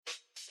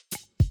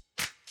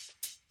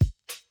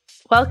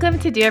Welcome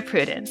to Dear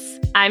Prudence.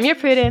 I'm your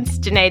Prudence,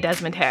 Janae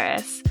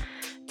Desmond-Harris.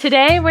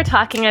 Today we're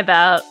talking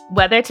about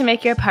whether to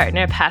make your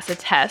partner pass a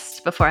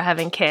test before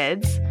having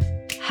kids,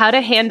 how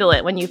to handle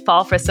it when you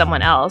fall for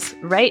someone else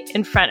right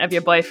in front of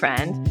your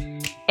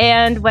boyfriend,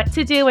 and what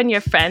to do when your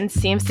friend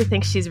seems to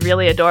think she's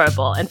really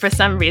adorable and for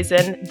some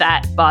reason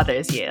that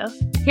bothers you.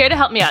 Here to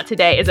help me out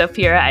today is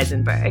Ophira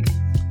Eisenberg.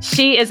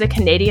 She is a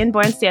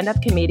Canadian-born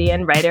stand-up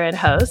comedian, writer, and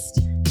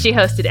host. She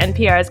hosted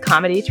NPR's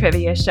comedy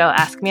trivia show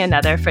Ask Me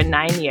Another for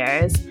 9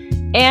 years,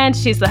 and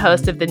she's the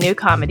host of the new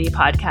comedy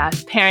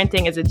podcast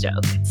Parenting is a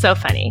Joke, so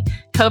funny,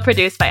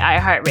 co-produced by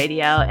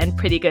iHeartRadio and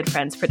Pretty Good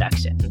Friends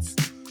Productions.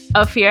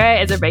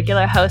 Ophira is a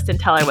regular host and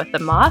teller with The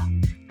Moth,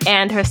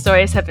 and her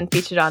stories have been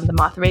featured on The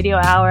Moth Radio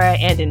Hour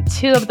and in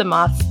 2 of The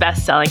Moth's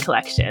best-selling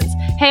collections.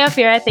 Hey,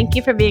 Ophira, thank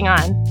you for being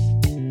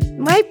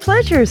on. My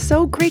pleasure.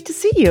 So great to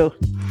see you.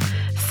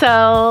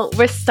 So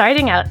we're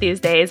starting out these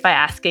days by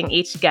asking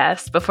each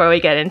guest before we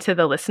get into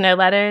the listener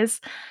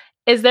letters,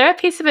 is there a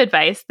piece of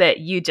advice that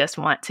you just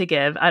want to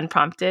give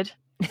unprompted?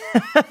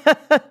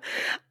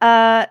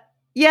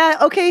 Yeah,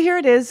 okay, here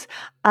it is.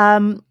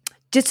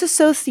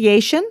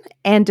 Disassociation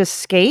and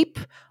escape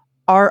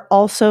are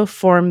also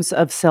forms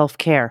of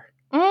self-care.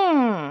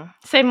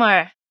 Say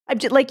more. I'm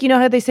just, like, you know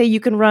how they say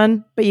you can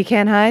run, but you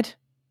can't hide?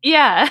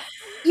 Yeah.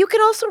 You can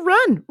also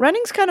run.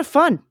 Running's kind of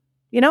fun.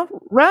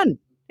 Run.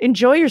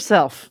 Enjoy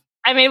yourself.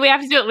 I mean, we have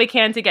to do what we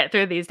can to get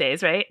through these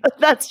days, right?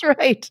 That's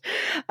right.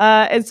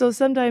 And so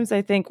sometimes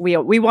I think we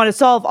want to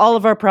solve all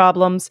of our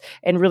problems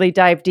and really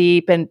dive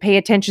deep and pay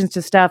attention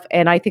to stuff.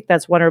 And I think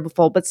that's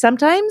wonderful. But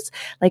sometimes,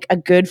 like, a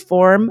good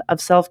form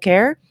of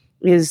self-care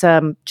is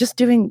just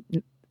doing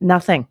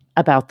nothing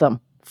about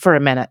them for a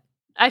minute.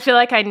 I feel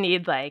like I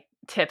need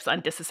tips on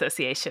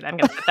disassociation. I'm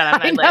going to put that on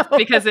my list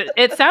because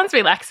it sounds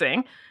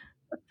relaxing.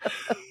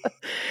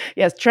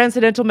 Yes,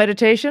 transcendental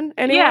meditation.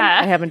 Anyone? Yeah.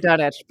 I haven't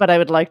done it, but I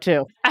would like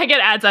to. I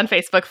get ads on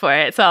Facebook for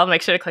it, so I'll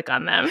make sure to click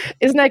on them.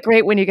 Isn't that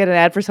great when you get an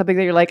ad for something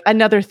that you're like,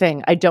 another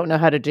thing I don't know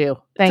how to do?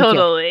 Thank you.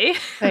 Totally.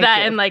 Thank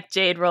That you. and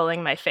jade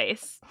rolling my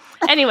face.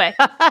 Anyway,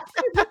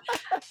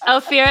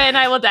 Ophira and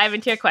I will dive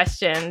into your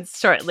questions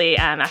shortly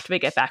after we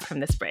get back from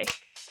this break.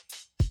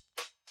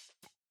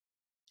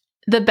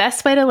 The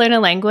best way to learn a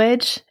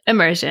language?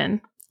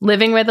 Immersion.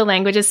 Living where the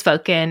language is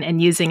spoken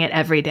and using it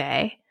every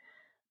day.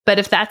 But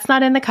if that's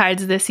not in the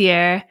cards this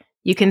year,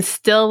 you can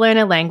still learn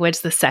a language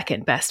the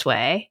second best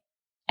way,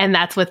 and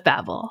that's with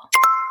Babbel.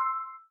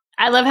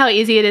 I love how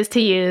easy it is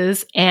to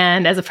use,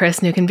 and as a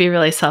person who can be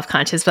really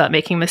self-conscious about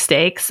making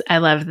mistakes, I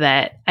love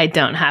that I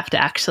don't have to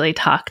actually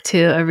talk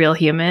to a real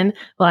human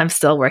while I'm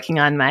still working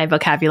on my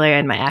vocabulary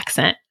and my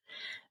accent.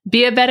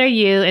 Be a better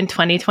you in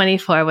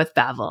 2024 with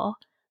Babbel,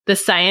 the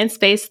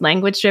science-based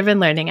language-driven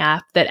learning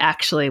app that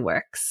actually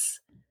works.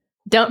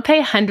 Don't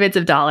pay hundreds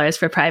of dollars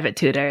for private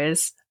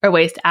tutors or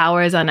waste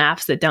hours on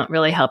apps that don't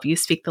really help you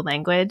speak the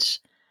language.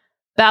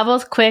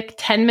 Babbel's quick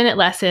 10-minute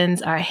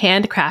lessons are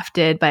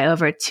handcrafted by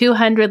over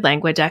 200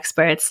 language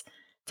experts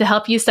to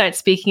help you start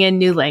speaking a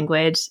new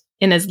language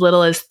in as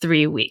little as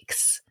 3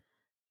 weeks.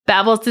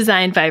 Babbel's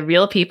designed by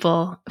real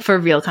people for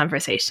real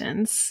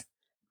conversations.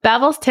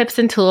 Babbel's tips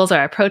and tools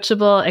are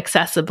approachable,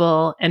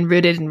 accessible, and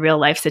rooted in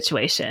real-life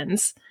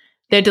situations.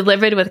 They're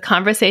delivered with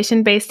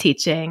conversation-based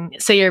teaching,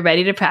 so you're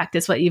ready to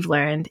practice what you've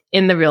learned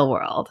in the real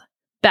world.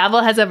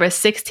 Babbel has over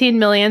 16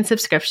 million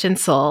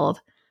subscriptions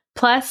sold.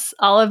 Plus,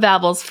 all of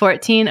Babbel's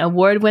 14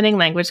 award-winning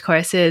language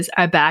courses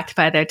are backed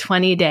by their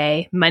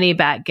 20-day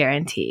money-back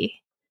guarantee.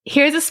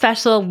 Here's a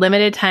special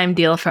limited-time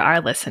deal for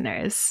our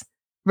listeners.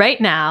 Right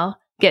now,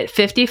 get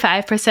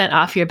 55%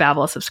 off your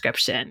Babbel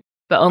subscription,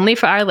 but only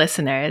for our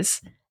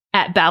listeners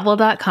at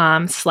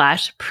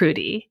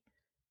babbel.com/Prudy.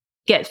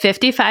 Get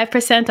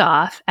 55%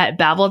 off at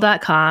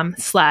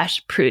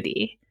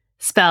babbel.com/Prudy,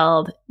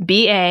 spelled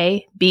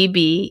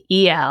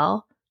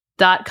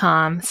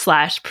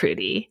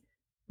BABBEL.com/Prudy.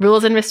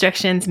 Rules and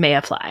restrictions may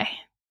apply.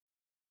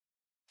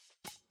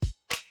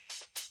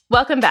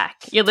 Welcome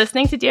back. You're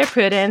listening to Dear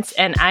Prudence,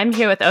 and I'm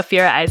here with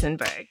Ophira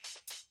Eisenberg.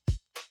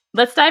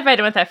 Let's dive right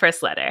in with our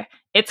first letter.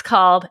 It's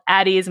called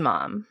Addie's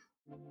Mom.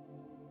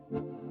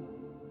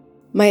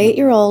 My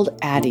 8-year-old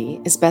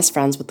Addie is best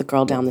friends with the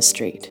girl down the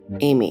street,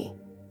 Amy.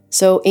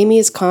 So Amy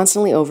is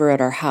constantly over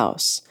at our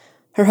house.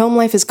 Her home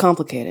life is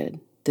complicated.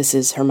 This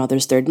is her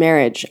mother's 3rd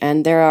marriage,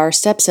 and there are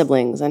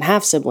step-siblings and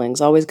half-siblings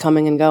always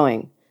coming and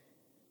going.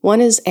 One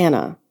is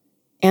Anna.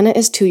 Anna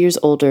is 2 years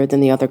older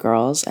than the other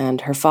girls,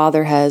 and her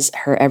father has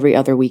her every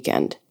other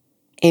weekend.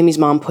 Amy's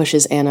mom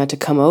pushes Anna to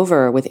come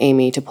over with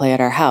Amy to play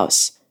at our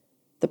house.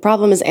 The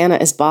problem is Anna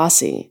is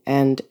bossy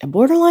and a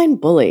borderline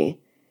bully.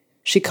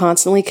 She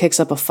constantly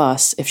kicks up a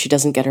fuss if she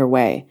doesn't get her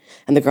way,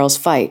 and the girls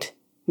fight,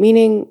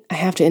 meaning I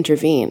have to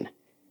intervene.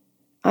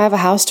 I have a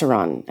house to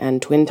run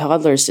and twin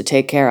toddlers to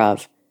take care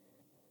of.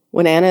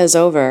 When Anna is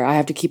over, I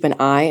have to keep an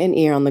eye and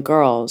ear on the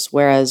girls,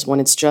 whereas when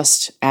it's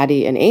just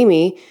Addie and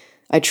Amy,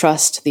 I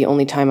trust the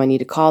only time I need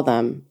to call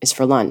them is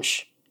for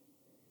lunch.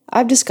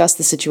 I've discussed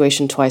the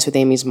situation twice with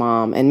Amy's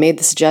mom and made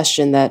the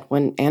suggestion that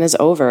when Anna's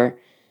over,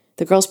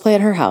 the girls play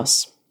at her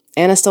house.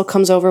 Anna still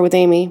comes over with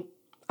Amy.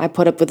 I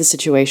put up with the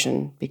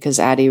situation because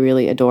Addie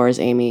really adores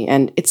Amy,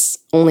 and it's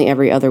only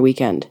every other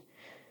weekend.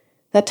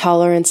 That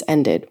tolerance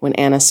ended when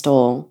Anna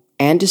stole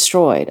and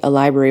destroyed a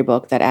library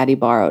book that Addie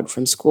borrowed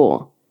from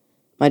school.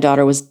 My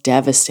daughter was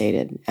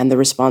devastated, and the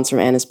response from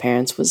Anna's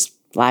parents was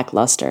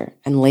lackluster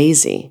and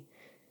lazy.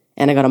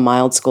 Anna got a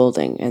mild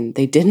scolding, and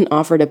they didn't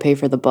offer to pay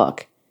for the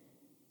book.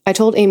 I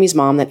told Amy's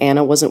mom that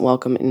Anna wasn't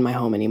welcome in my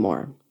home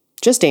anymore.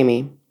 Just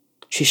Amy.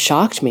 She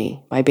shocked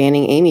me by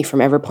banning Amy from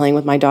ever playing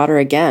with my daughter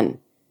again.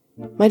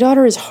 My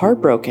daughter is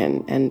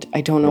heartbroken, and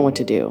I don't know what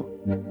to do.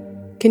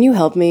 Can you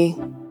help me?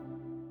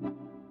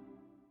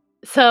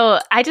 So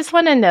I just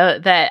want to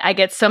note that I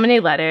get so many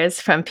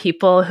letters from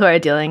people who are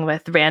dealing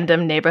with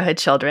random neighborhood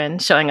children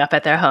showing up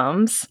at their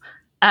homes,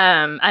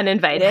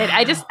 uninvited.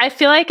 Wow. I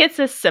feel like it's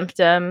a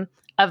symptom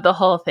of the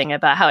whole thing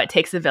about how it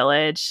takes a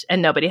village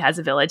and nobody has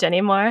a village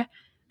anymore.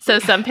 So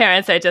some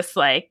parents are just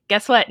like,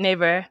 guess what,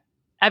 neighbor?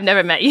 I've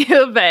never met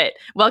you, but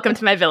welcome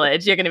to my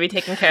village. You're going to be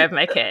taking care of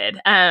my kid.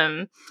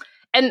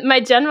 And my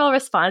general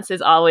response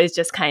is always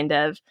just kind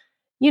of,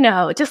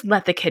 just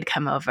let the kid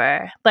come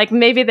over. Like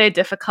maybe they're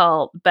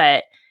difficult,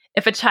 but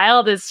if a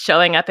child is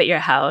showing up at your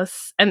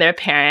house and their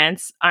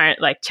parents aren't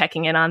like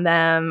checking in on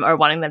them or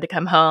wanting them to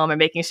come home or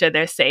making sure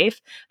they're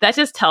safe, that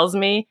just tells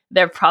me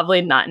they're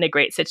probably not in a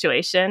great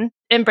situation.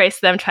 Embrace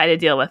them, try to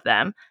deal with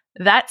them.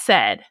 That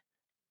said,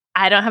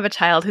 I don't have a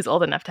child who's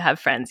old enough to have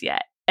friends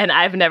yet. And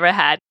I've never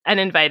had an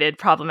invited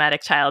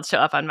problematic child show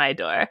up on my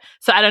door.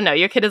 So I don't know.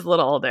 Your kid is a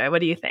little older. What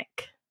do you think?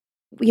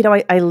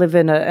 I live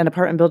in an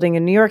apartment building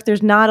in New York.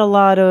 There's not a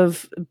lot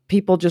of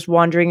people just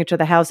wandering into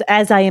the house,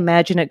 as I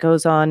imagine it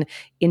goes on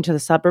into the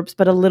suburbs,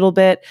 but a little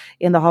bit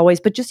in the hallways.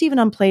 But just even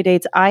on play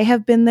dates, I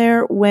have been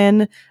there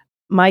when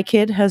my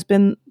kid has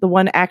been the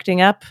one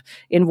acting up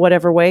in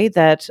whatever way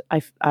that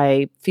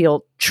I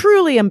feel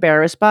truly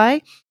embarrassed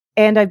by.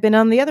 And I've been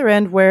on the other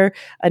end where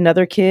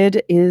another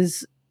kid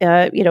is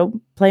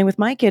playing with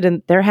my kid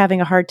and they're having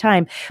a hard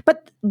time.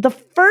 But the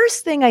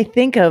first thing I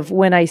think of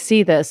when I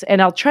see this,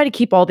 and I'll try to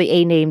keep all the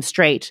A names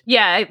straight.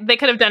 Yeah, they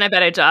could have done a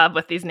better job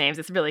with these names.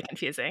 It's really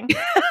confusing.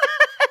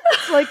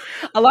 It's like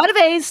a lot of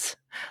A's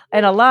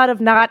and a lot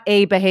of not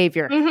A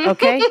behavior.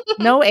 Okay?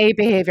 No A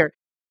behavior.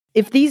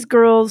 If these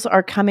girls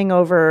are coming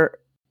over,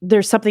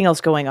 there's something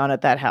else going on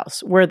at that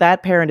house where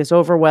that parent is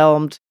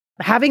overwhelmed.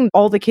 Having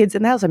all the kids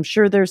in the house, I'm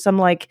sure there's some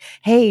like,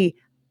 hey,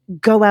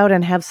 go out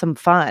and have some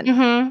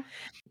fun.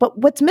 But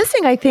what's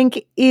missing, I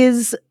think,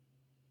 is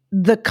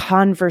the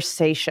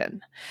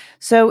conversation.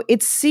 So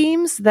it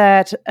seems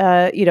that,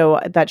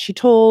 that she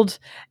told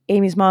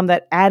Amy's mom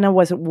that Anna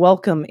wasn't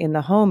welcome in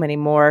the home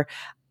anymore.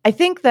 I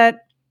think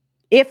that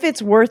if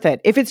it's worth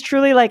it, if it's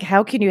truly like,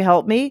 how can you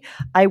help me?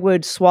 I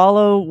would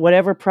swallow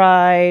whatever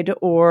pride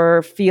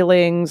or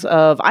feelings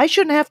of, I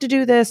shouldn't have to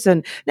do this.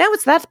 And now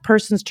it's that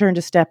person's turn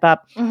to step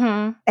up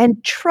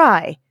and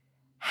try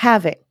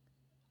having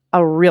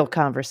a real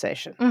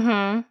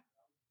conversation.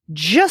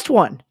 Just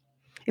one.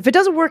 If it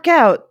doesn't work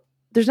out,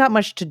 there's not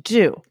much to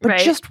do, but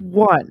just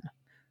one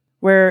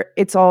where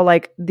it's all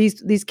like,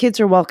 these kids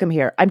are welcome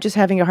here. I'm just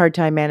having a hard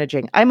time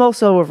managing. I'm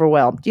also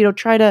overwhelmed.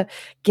 Try to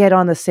get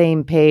on the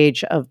same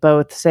page of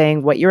both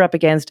saying what you're up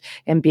against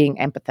and being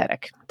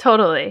empathetic.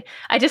 Totally.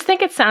 I just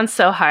think it sounds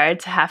so hard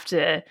to have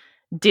to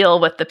deal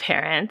with the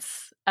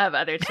parents of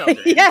other children.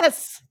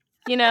 Yes.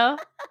 I've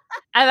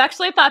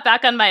actually thought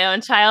back on my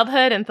own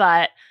childhood and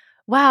thought,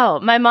 wow,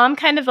 my mom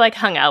kind of like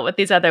hung out with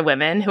these other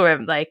women who were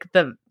like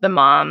the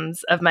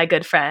moms of my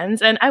good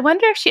friends. And I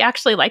wonder if she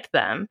actually liked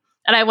them.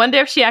 And I wonder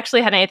if she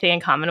actually had anything in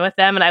common with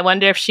them. And I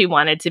wonder if she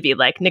wanted to be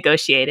like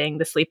negotiating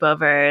the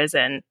sleepovers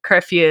and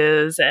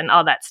curfews and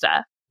all that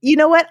stuff. You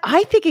know what?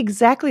 I think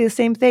exactly the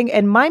same thing.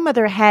 And my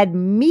mother had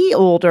me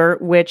older,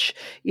 which,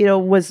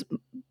 was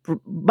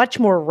much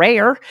more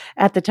rare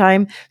at the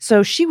time.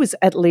 So she was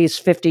at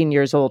least 15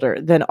 years older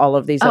than all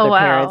of these other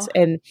parents.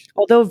 And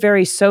although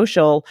very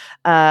social,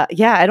 I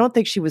don't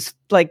think she was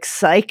like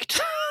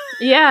psyched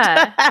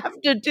to have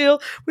to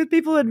deal with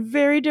people in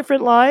very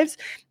different lives.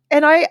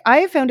 And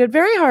I found it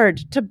very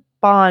hard to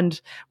bond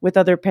with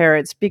other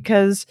parents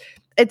because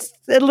it's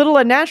a little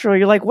unnatural.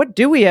 You're like, what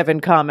do we have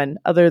in common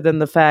other than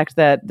the fact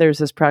that there's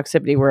this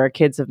proximity where our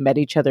kids have met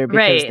each other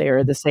because they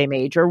are the same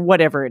age or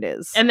whatever it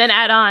is. And then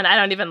add on, I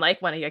don't even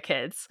like one of your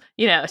kids.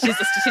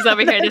 She's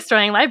over here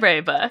destroying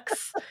library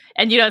books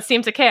and you don't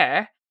seem to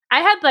care. I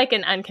had like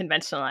an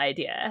unconventional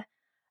idea.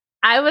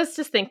 I was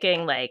just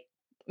thinking like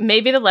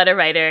maybe the letter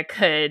writer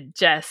could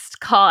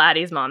just call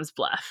Addie's mom's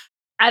bluff.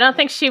 I don't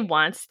think she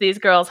wants these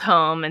girls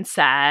home and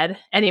sad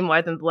any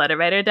more than the letter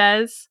writer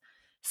does.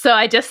 So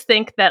I just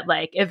think that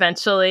like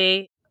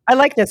eventually, I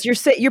like this.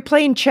 You're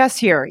playing chess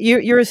here.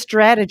 You're a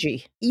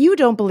strategy. You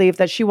don't believe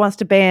that she wants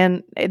to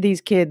ban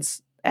these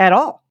kids at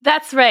all.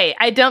 That's right.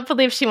 I don't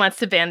believe she wants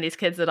to ban these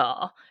kids at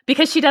all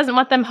because she doesn't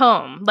want them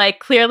home. Like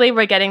clearly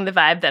we're getting the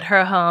vibe that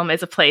her home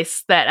is a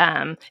place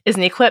that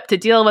isn't equipped to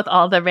deal with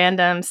all the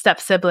random step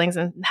siblings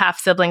and half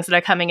siblings that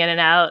are coming in and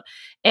out.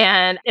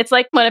 And it's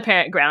like when a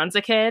parent grounds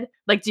a kid,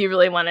 like, do you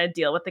really want to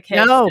deal with the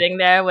kid sitting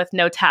there with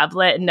no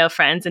tablet and no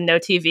friends and no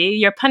TV?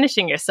 You're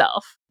punishing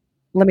yourself.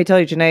 Let me tell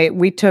you, Janae,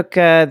 we took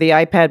the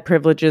iPad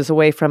privileges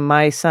away from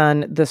my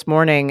son this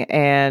morning,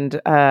 and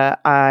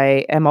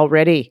I am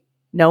already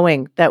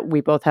knowing that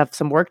we both have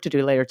some work to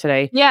do later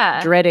today.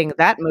 Yeah. Dreading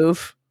that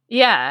move.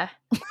 Yeah.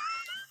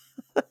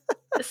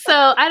 So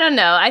I don't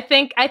know. I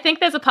think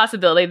there's a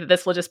possibility that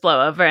this will just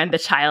blow over and the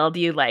child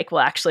you like will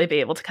actually be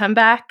able to come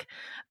back.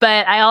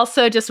 But I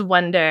also just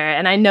wonder,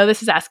 and I know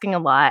this is asking a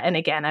lot, and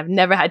again, I've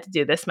never had to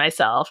do this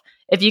myself,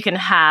 if you can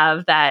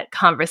have that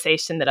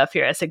conversation that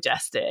Ophira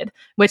suggested,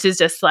 which is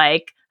just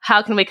like,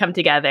 how can we come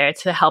together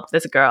to help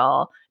this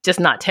girl just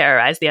not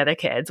terrorize the other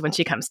kids when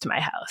she comes to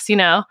my house? You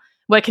know,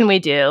 what can we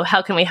do?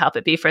 How can we help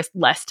it be for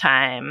less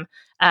time?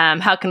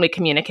 How can we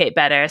communicate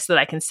better so that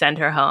I can send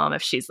her home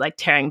if she's like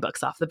tearing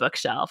books off the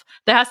bookshelf?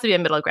 There has to be a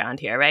middle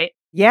ground here, right?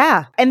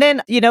 Yeah. And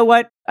then, you know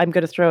what? I'm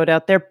going to throw it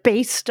out there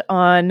based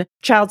on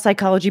child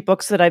psychology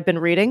books that I've been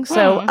reading.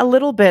 So a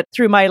little bit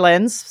through my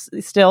lens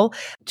still.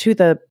 To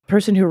the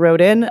person who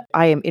wrote in,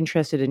 I am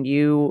interested in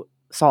you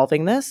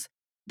solving this.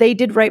 They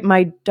did write,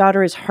 my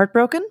daughter is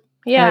heartbroken.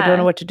 Yeah. I don't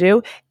know what to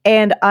do.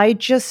 And I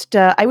just,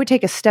 I would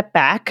take a step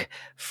back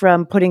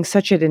from putting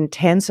such an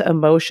intense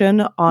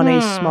emotion on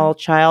a small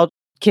child.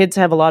 Kids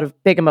have a lot of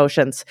big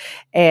emotions,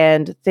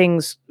 and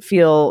things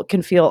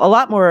can feel a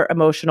lot more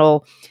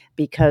emotional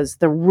because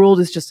the world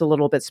is just a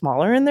little bit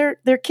smaller and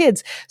they're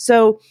kids.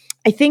 So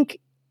I think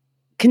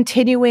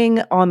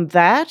continuing on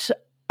that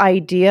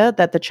idea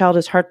that the child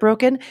is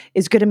heartbroken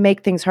is going to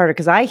make things harder,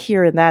 because I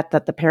hear in that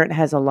the parent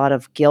has a lot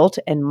of guilt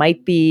and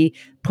might be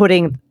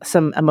putting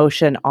some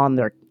emotion on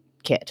their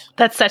kid.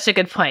 That's such a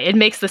good point. It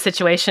makes the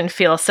situation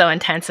feel so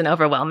intense and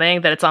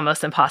overwhelming that it's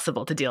almost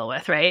impossible to deal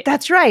with, right?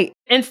 That's right.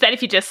 Instead,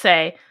 if you just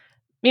say,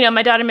 you know,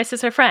 my daughter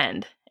misses her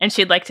friend and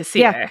she'd like to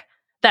see her,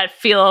 that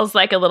feels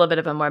like a little bit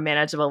of a more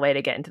manageable way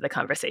to get into the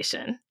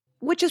conversation.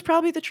 Which is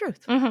probably the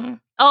truth. Mm-hmm.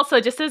 Also,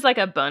 just as like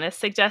a bonus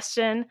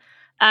suggestion,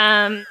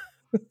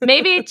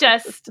 maybe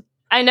just,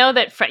 I know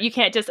that you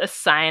can't just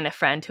assign a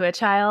friend to a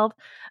child,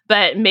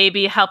 but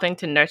maybe helping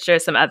to nurture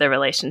some other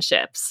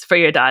relationships for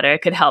your daughter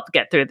could help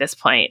get through this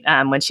point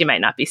when she might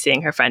not be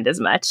seeing her friend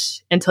as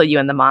much until you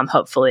and the mom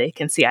hopefully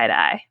can see eye to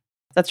eye.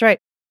 That's right.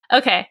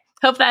 Okay.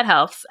 Hope that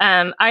helps.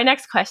 Our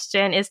next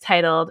question is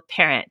titled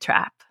Parent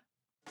Trap.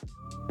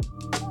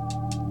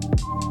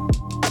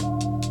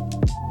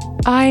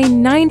 I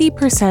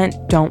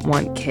 90% don't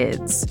want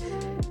kids.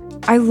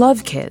 I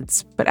love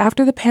kids, but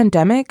after the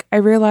pandemic, I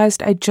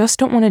realized I just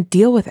don't want to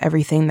deal with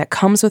everything that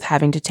comes with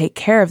having to take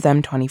care of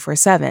them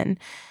 24/7.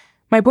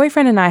 My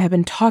boyfriend and I have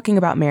been talking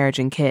about marriage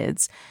and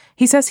kids.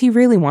 He says he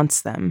really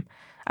wants them.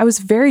 I was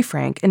very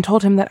frank and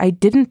told him that I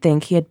didn't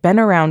think he had been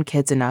around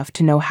kids enough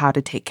to know how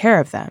to take care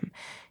of them.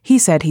 He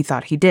said he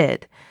thought he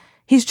did.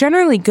 He's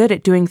generally good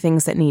at doing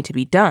things that need to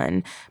be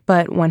done,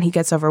 but when he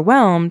gets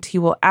overwhelmed, he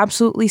will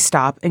absolutely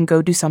stop and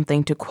go do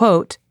something to,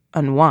 quote,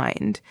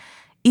 unwind,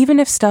 even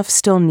if stuff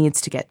still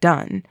needs to get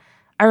done.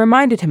 I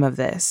reminded him of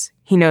this.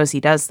 He knows he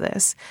does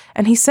this,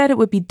 and he said it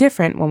would be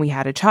different when we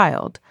had a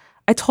child.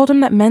 I told him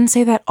that men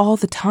say that all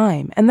the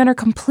time and then are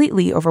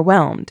completely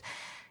overwhelmed.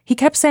 He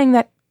kept saying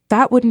that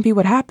wouldn't be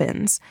what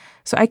happens.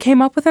 So I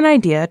came up with an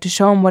idea to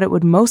show him what it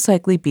would most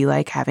likely be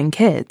like having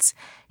kids.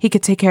 He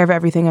could take care of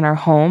everything in our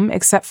home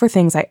except for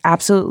things I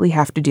absolutely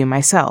have to do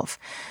myself.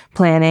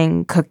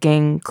 Planning,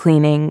 cooking,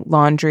 cleaning,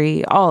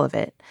 laundry, all of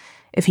it.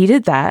 If he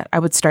did that, I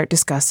would start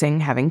discussing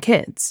having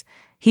kids.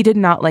 He did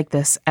not like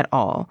this at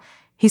all.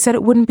 He said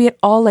it wouldn't be at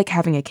all like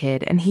having a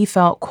kid, and he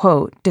felt,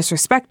 quote,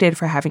 disrespected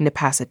for having to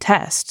pass a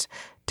test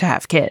to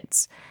have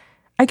kids.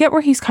 I get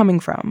where he's coming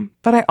from,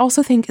 but I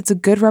also think it's a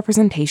good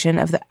representation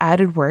of the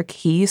added work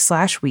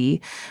he/we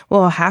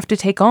will have to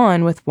take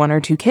on with 1 or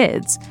 2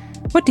 kids.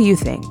 What do you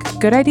think?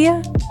 Good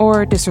idea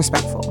or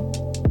disrespectful?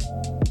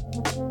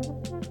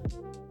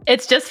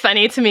 It's just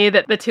funny to me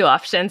that the two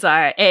options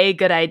are A,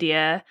 good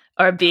idea,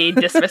 or B,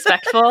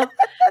 disrespectful.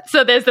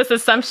 So there's this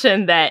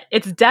assumption that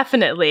it's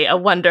definitely a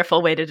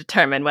wonderful way to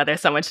determine whether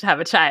someone should have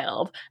a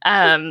child.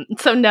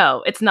 So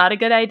no, it's not a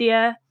good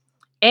idea.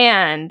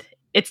 And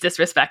it's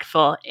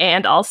disrespectful.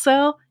 And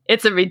also,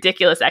 it's a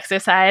ridiculous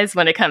exercise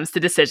when it comes to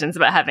decisions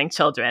about having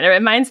children. It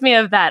reminds me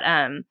of that.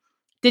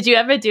 Did you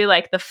ever do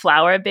like the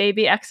flower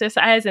baby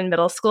exercise in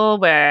middle school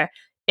where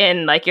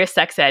in like your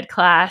sex ed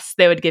class,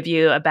 they would give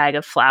you a bag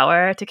of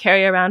flour to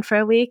carry around for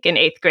a week in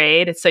 8th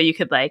grade so you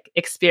could like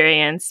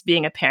experience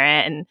being a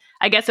parent? And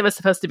I guess it was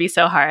supposed to be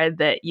so hard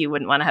that you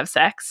wouldn't want to have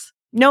sex.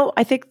 No,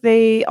 I think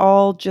they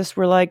all just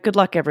were like, good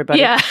luck, everybody.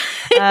 Yeah.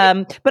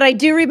 But I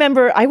do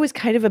remember I was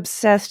kind of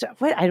obsessed.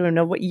 I don't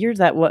know what year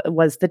that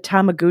was. The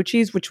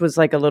Tamagotchis, which was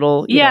like a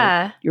little, you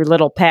know, your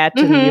little pet,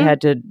 and you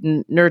had to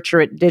nurture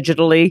it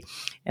digitally,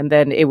 and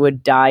then it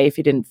would die if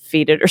you didn't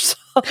feed it or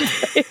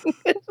something.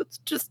 It was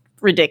just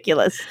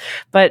ridiculous.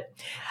 But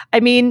I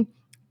mean,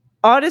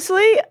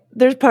 honestly,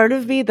 there's part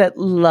of me that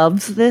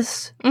loves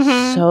this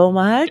so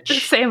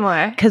much. Say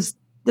more. Because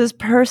this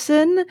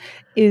person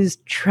is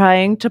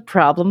trying to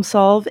problem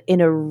solve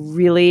in a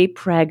really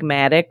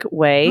pragmatic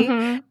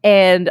way.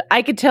 And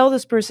I could tell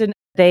this person,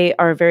 they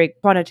are a very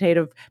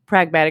quantitative,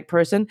 pragmatic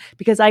person,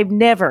 because I've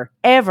never,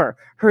 ever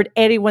heard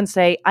anyone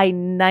say, I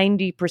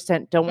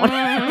 90% don't want to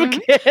have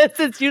kids.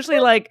 It's usually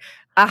like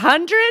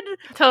 100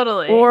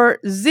 Totally. or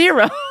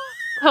 0.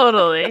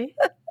 Totally.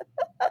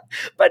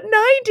 But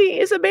 90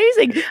 is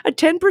amazing. A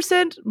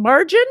 10%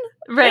 margin?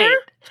 Right. There?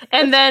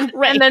 And That's then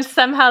great. and then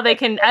somehow they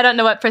can, I don't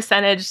know what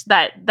percentage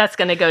that's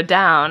going to go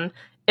down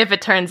if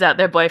it turns out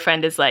their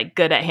boyfriend is like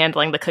good at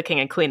handling the cooking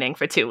and cleaning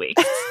for 2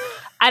 weeks.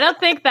 I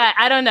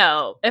don't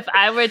know. If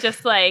I were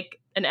just like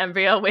an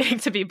embryo waiting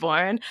to be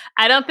born,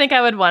 I don't think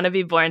I would want to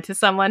be born to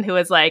someone who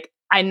is like,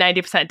 I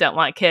 90% don't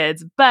want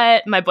kids,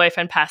 but my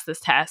boyfriend passed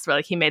this test where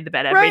like he made the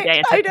bed every day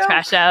and took the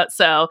trash out.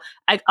 So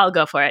I'll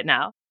go for it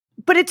now.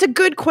 But it's a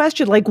good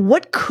question. Like,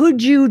 what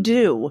could you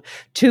do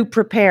to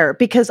prepare?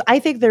 Because I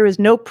think there is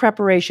no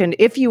preparation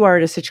if you are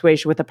in a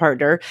situation with a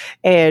partner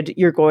and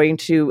you're going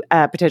to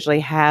potentially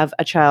have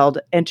a child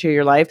enter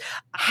your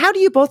life. How do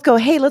you both go,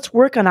 hey, let's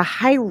work on a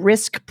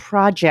high-risk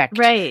project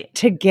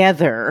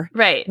together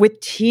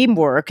with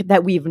teamwork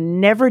that we've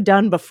never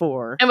done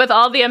before? And with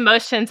all the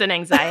emotions and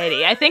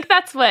anxiety. I think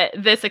that's what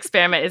this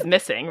experiment is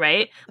missing,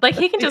 right? Like,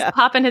 he can just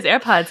pop in his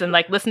AirPods and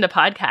like listen to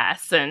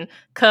podcasts and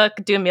cook,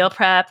 do meal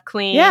prep,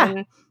 clean,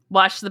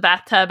 wash the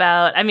bathtub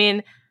out. I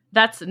mean,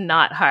 that's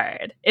not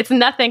hard. It's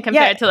nothing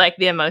compared to like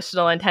the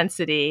emotional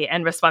intensity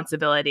and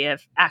responsibility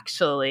of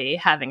actually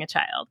having a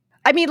child.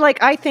 I mean,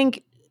 like, I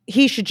think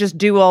he should just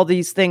do all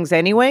these things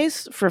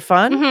anyways for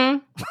fun.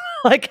 Mm-hmm.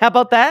 Like, how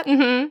about that?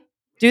 Mm-hmm.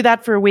 Do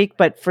that for a week,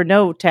 but for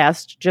no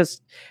test.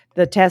 Just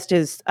the test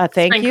is a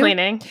thank Spring you.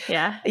 cleaning.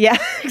 Yeah. Yeah,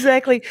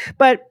 exactly.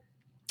 But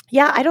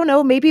yeah, I don't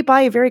know. Maybe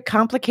buy a very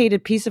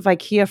complicated piece of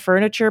IKEA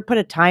furniture, put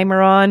a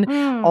timer on,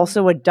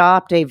 also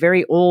adopt a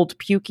very old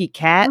pukey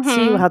cat,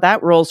 see how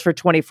that rolls for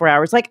 24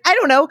 hours. Like, I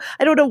don't know.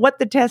 I don't know what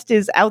the test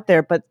is out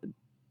there, but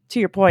to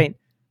your point,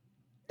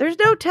 there's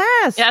no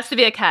test. It has to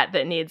be a cat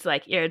that needs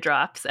like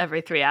eardrops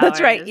every 3 hours.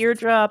 That's right.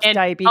 Eardrops, and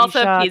diabetes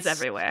also shots. peas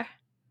everywhere.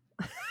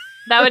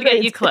 That would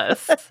get you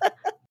close.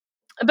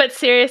 But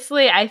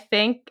seriously, I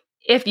think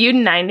if you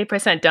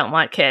 90% don't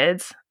want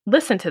kids,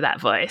 listen to that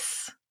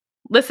voice.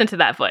 Listen to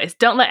that voice.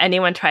 Don't let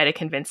anyone try to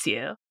convince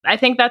you. I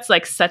think that's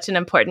like such an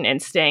important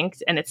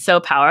instinct and it's so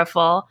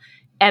powerful.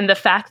 And the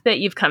fact that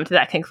you've come to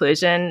that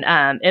conclusion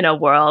in a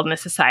world and a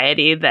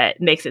society that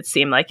makes it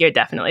seem like you're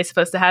definitely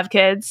supposed to have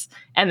kids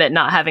and that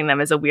not having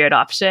them is a weird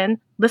option,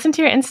 listen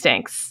to your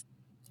instincts.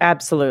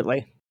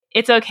 Absolutely.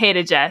 It's okay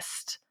to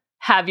just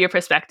have your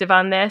perspective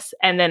on this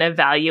and then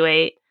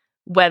evaluate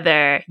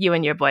whether you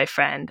and your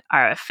boyfriend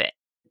are a fit.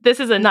 This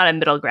is not a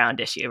middle ground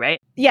issue, right?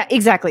 Yeah,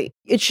 exactly.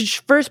 It should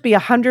first be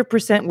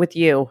 100% with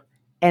you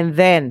and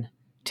then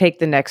take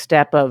the next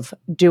step of,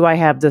 do I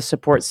have the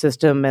support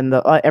system and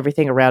the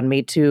everything around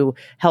me to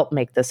help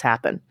make this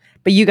happen?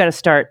 But you got to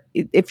start,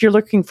 if you're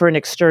looking for an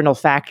external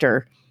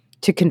factor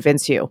to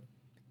convince you,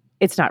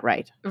 it's not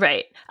right.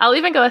 Right. I'll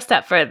even go a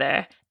step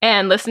further.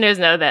 And listeners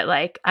know that,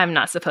 like, I'm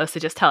not supposed to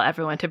just tell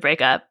everyone to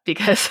break up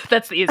because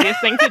that's the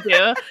easiest thing to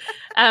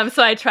do.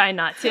 So I try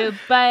not to.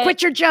 But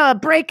quit your job,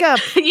 break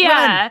up.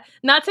 Yeah. Run.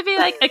 Not to be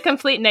like a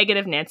complete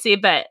negative Nancy,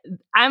 but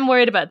I'm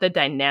worried about the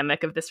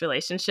dynamic of this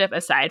relationship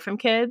aside from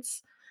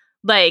kids.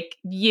 Like,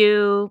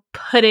 you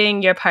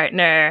putting your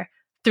partner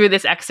through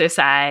this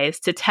exercise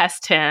to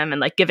test him and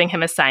like giving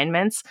him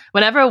assignments.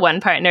 Whenever one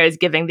partner is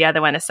giving the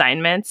other one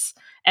assignments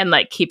and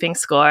like keeping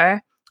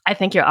score, I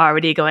think you're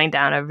already going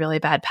down a really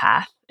bad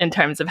path in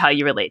terms of how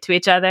you relate to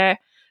each other.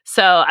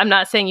 So I'm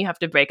not saying you have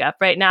to break up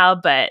right now,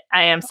 but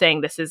I am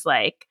saying this is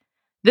like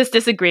this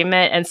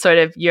disagreement and sort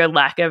of your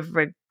lack of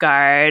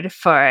regard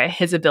for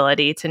his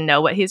ability to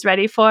know what he's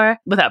ready for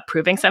without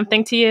proving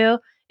something to you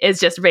is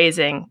just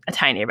raising a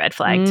tiny red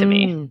flag to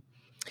me.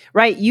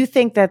 Right. You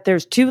think that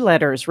there's 2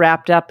 letters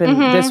wrapped up in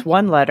this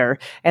one letter.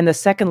 And the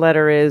second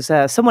letter is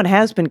someone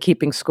has been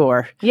keeping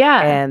score.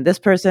 Yeah. And this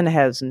person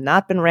has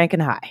not been ranking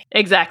high.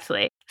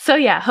 Exactly. So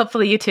yeah,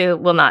 hopefully you two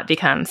will not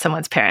become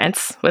someone's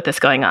parents with this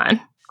going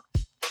on.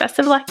 Best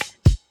of luck.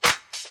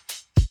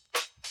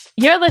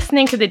 You're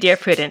listening to the Dear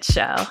Prudence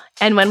Show.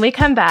 And when we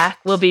come back,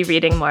 we'll be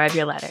reading more of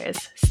your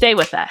letters. Stay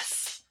with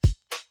us.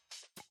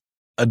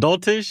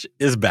 Adultish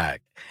is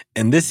back.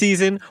 And this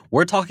season,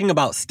 we're talking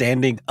about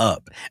standing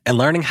up and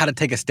learning how to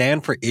take a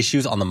stand for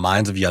issues on the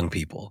minds of young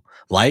people,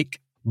 like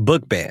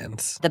book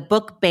bans. The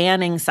book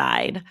banning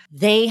side,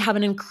 they have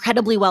an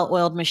incredibly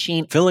well-oiled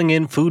machine. Filling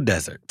in food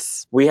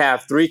deserts. We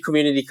have 3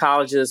 community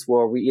colleges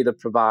where we either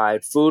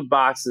provide food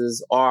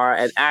boxes or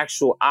an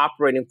actual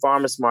operating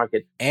farmers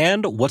market.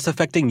 And what's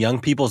affecting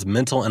young people's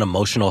mental and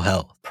emotional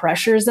health.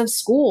 Pressures of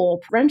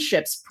school,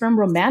 friendships, from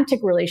romantic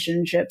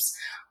relationships,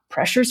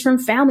 pressures from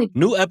family.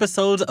 New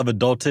episodes of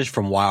Adultish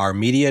from YR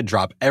Media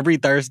drop every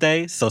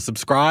Thursday, so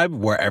subscribe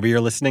wherever you're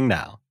listening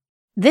now.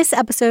 This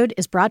episode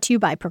is brought to you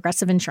by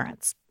Progressive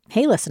Insurance.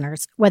 Hey,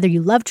 listeners, whether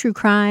you love true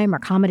crime or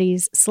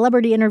comedies,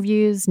 celebrity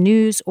interviews,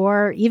 news,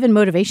 or even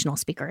motivational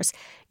speakers,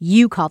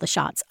 you call the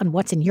shots on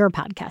what's in your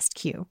podcast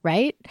queue,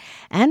 right?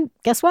 And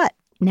guess what?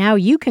 Now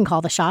you can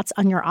call the shots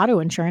on your auto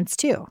insurance,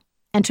 too.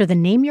 Enter the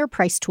Name Your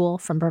Price tool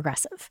from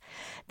Progressive.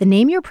 The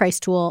Name Your Price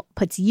tool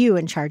puts you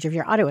in charge of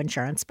your auto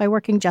insurance by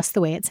working just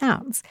the way it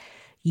sounds.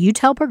 You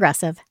tell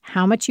Progressive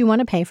how much you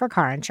want to pay for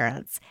car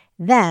insurance.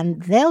 Then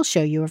they'll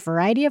show you a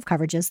variety of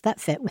coverages that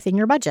fit within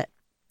your budget,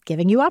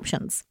 giving you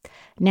options.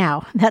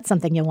 Now, that's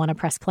something you'll want to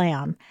press play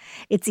on.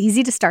 It's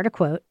easy to start a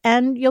quote,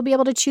 and you'll be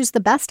able to choose the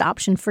best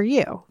option for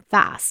you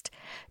fast.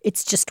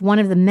 It's just one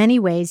of the many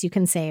ways you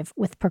can save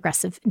with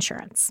Progressive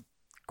Insurance.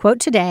 Quote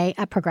today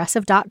at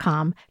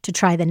Progressive.com to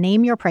try the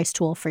Name Your Price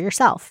tool for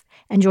yourself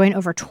and join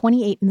over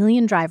 28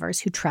 million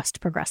drivers who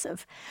trust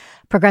Progressive.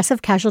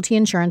 Progressive Casualty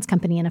Insurance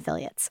Company and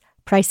Affiliates.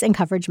 Price and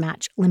coverage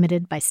match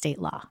limited by state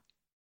law.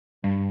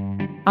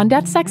 On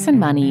Death, Sex,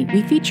 and Money,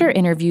 we feature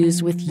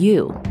interviews with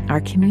you,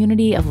 our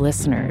community of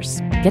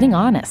listeners, getting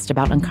honest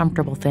about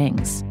uncomfortable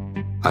things.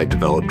 I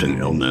developed an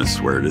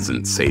illness where it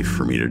isn't safe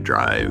for me to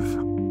drive.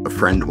 A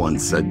friend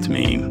once said to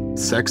me,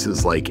 "Sex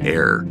is like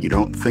air. You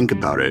don't think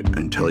about it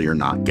until you're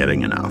not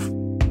getting enough."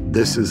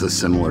 This is a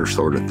similar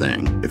sort of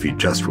thing if you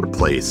just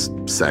replace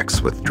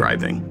sex with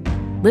driving.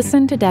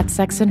 Listen to Death,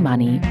 Sex, and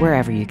Money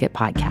wherever you get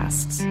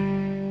podcasts.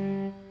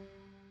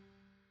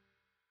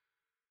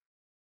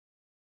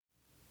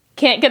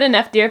 Can't get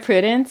enough Dear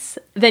Prudence?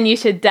 Then you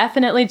should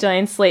definitely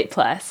join Slate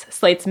Plus,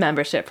 Slate's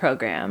membership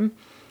program.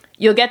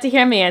 You'll get to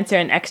hear me answer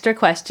an extra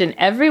question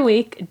every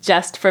week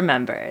just for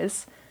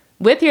members.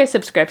 With your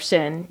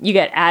subscription, you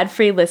get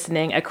ad-free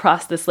listening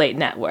across the Slate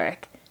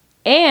network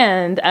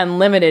and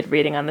unlimited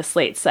reading on the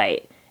Slate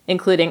site,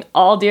 including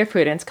all Dear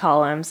Prudence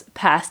columns,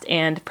 past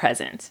and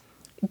present.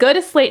 Go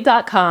to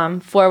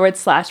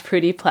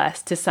slate.com/Prudie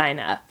Plus to sign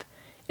up.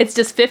 It's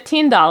just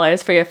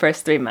 $15 for your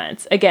first 3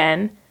 months.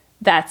 Again,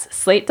 that's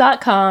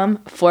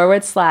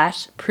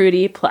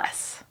slate.com/Prudie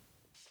Plus.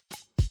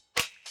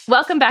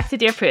 Welcome back to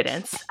Dear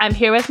Prudence. I'm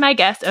here with my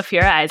guest,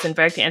 Ophira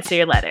Eisenberg, to answer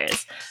your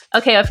letters.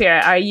 Okay,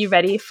 Ophira, are you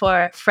ready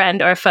for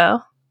friend or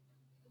foe?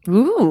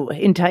 Ooh,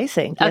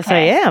 enticing. Yes, I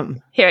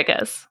am. Here it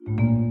goes.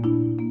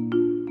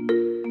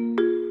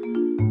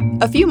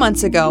 A few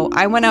months ago,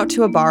 I went out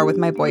to a bar with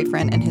my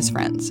boyfriend and his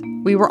friends.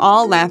 We were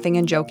all laughing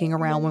and joking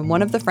around when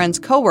one of the friend's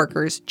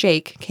coworkers,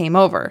 Jake, came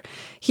over.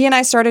 He and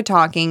I started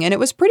talking, and it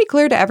was pretty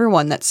clear to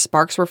everyone that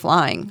sparks were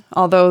flying.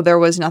 Although there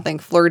was nothing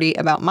flirty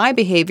about my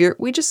behavior,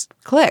 we just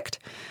clicked.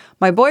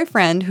 My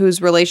boyfriend, whose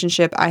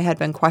relationship I had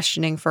been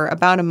questioning for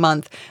about a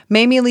month,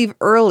 made me leave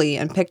early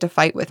and picked a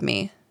fight with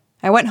me.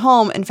 I went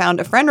home and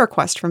found a friend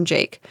request from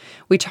Jake.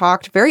 We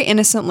talked very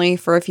innocently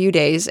for a few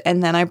days,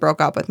 and then I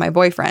broke up with my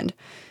boyfriend.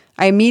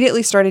 I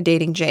immediately started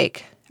dating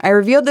Jake. I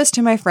revealed this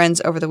to my friends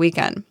over the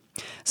weekend.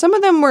 Some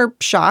of them were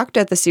shocked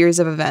at the series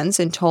of events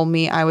and told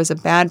me I was a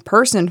bad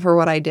person for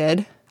what I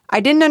did.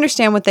 I didn't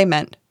understand what they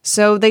meant,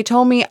 so they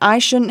told me I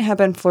shouldn't have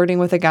been flirting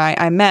with a guy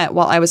I met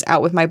while I was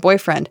out with my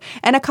boyfriend,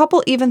 and a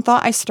couple even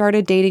thought I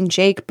started dating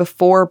Jake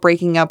before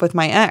breaking up with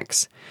my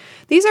ex.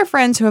 These are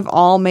friends who have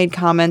all made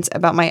comments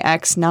about my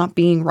ex not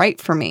being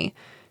right for me.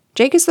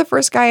 Jake is the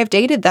first guy I've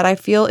dated that I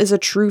feel is a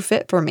true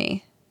fit for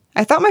me.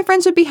 I thought my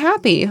friends would be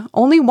happy.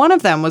 Only one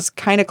of them was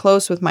kind of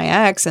close with my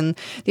ex, and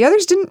the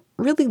others didn't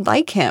really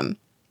like him.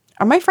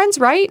 Are my friends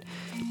right?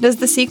 Does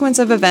the sequence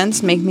of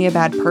events make me a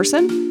bad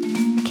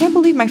person? I can't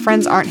believe my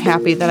friends aren't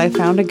happy that I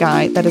found a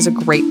guy that is a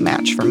great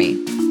match for me.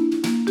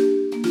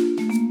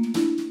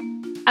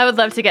 I would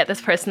love to get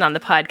this person on the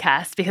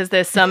podcast because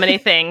there's so many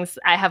things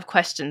I have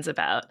questions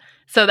about.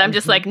 So I'm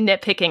just like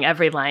nitpicking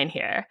every line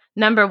here.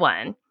 Number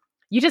one,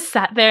 you just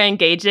sat there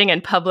engaging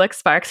in public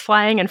sparks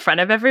flying in front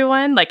of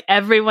everyone. Like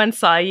everyone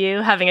saw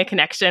you having a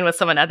connection with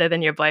someone other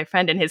than your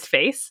boyfriend in his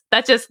face.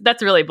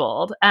 That's really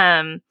bold.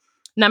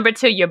 Number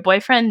two, your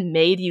boyfriend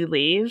made you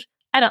leave.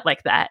 I don't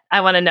like that.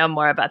 I want to know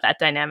more about that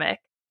dynamic.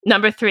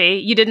 Number three,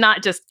 you did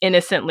not just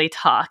innocently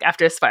talk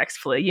after sparks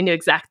flew. You knew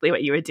exactly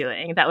what you were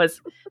doing.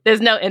 There's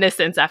no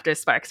innocence after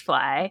sparks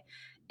fly.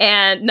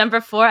 And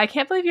number four, I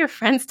can't believe your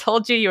friends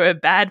told you were a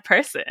bad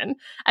person.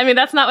 I mean,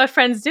 that's not what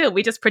friends do.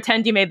 We just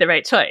pretend you made the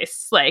right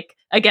choice, like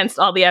against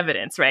all the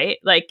evidence, right?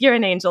 Like, you're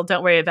an angel.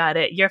 Don't worry about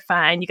it. You're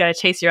fine. You got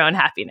to chase your own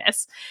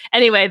happiness.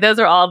 Anyway, those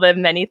are all the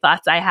many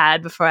thoughts I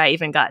had before I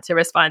even got to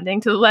responding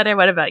to the letter.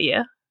 What about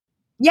you?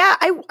 Yeah,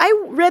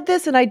 I read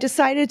this and I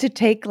decided to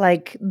take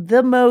like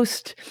the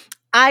most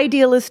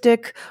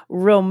idealistic,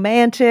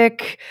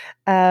 romantic,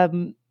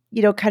 kind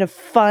of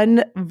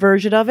fun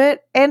version of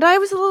it. And I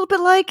was a little bit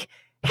like,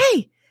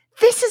 hey,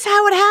 this is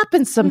how it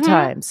happens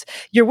sometimes.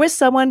 You're with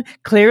someone,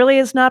 clearly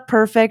it's not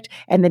perfect,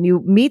 and then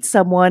you meet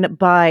someone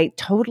by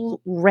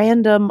total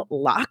random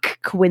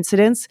luck,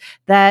 coincidence,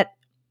 that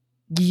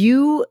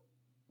you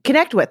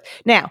connect with.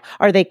 Now,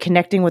 are they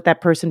connecting with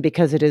that person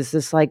because it is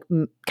this like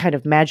kind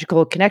of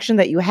magical connection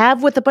that you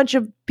have with a bunch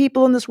of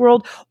people in this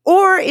world?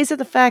 Or is it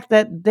the fact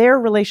that their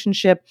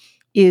relationship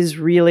is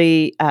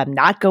really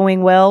not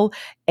going well,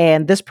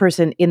 and this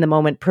person in the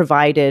moment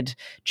provided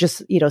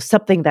just,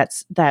 something that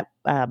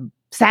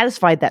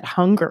satisfied that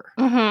hunger?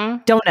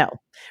 Don't know,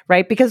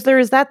 right? Because there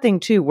is that thing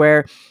too,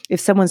 where if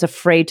someone's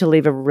afraid to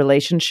leave a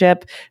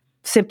relationship,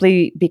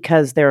 simply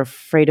because they're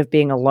afraid of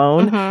being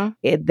alone,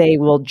 they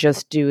will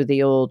just do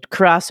the old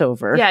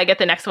crossover. Yeah, get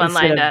the next one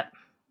lined up.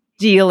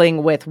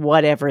 Dealing with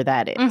whatever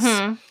that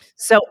is.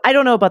 So I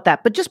don't know about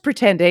that, but just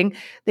pretending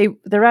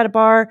they're at a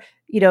bar,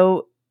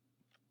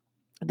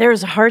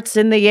 there's hearts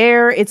in the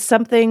air. It's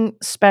something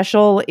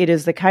special. It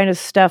is the kind of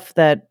stuff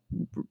that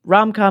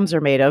rom-coms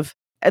are made of.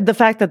 The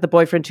fact that the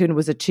boyfriend tune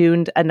was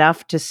attuned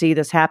enough to see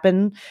this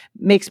happen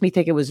makes me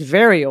think it was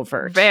very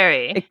overt.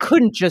 Very. It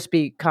couldn't just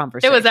be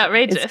conversation. It was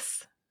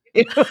outrageous.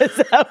 It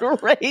was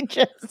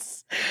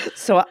outrageous.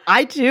 So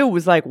I too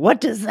was like, what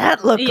does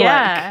that look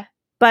like?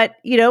 But,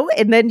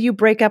 and then you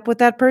break up with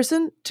that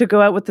person to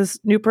go out with this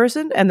new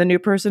person, and the new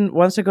person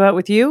wants to go out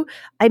with you.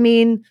 I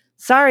mean,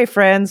 sorry,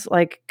 friends,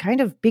 like,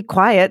 kind of be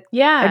quiet.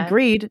 Yeah.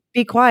 Agreed.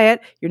 Be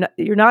quiet.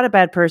 You're not a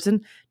bad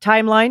person.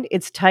 Timeline,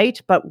 it's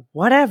tight, but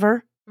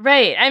whatever.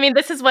 Right. I mean,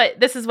 this is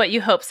what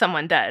you hope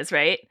someone does,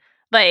 right?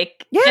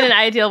 Like, in an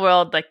ideal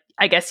world, like,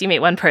 I guess you meet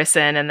one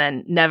person and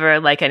then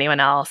never like anyone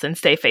else and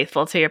stay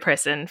faithful to your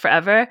person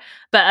forever.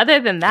 But other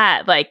than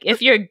that, like,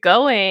 if you're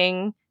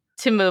going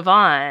to move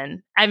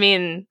on, I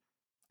mean,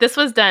 this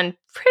was done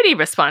pretty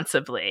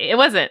responsibly. It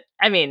wasn't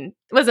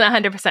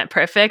 100%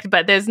 perfect,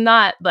 but there's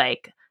not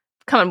like,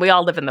 come on, we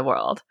all live in the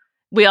world.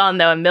 We all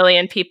know a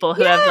million people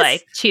who have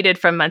like cheated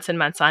for months and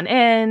months on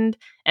end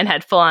and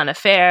had full-on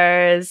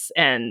affairs,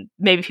 and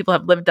maybe people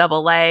have lived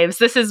double lives.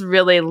 This is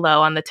really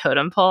low on the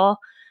totem pole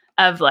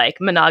of like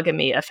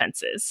monogamy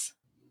offenses.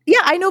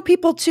 Yeah, I know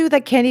people too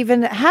that can't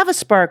even have a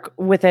spark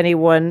with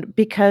anyone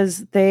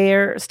because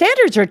their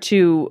standards are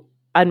too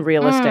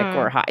unrealistic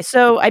or high.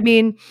 So, I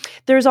mean,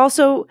 there's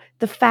also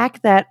the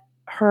fact that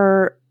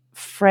their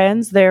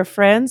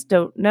friends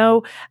don't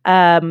know,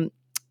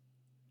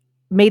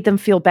 made them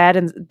feel bad,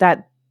 and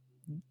that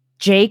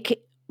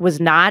Jake was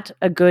not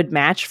a good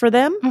match for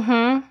them.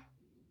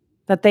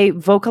 That they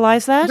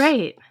vocalize that.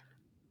 Right.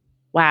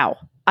 Wow.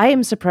 I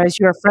am surprised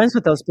you are friends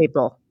with those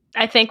people.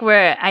 I think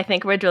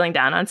we're drilling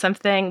down on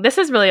something. This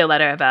is really a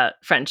letter about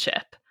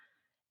friendship.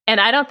 And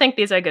I don't think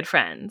these are good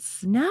friends.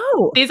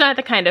 No. These aren't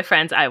the kind of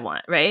friends I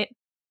want, right?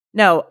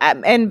 No.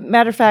 And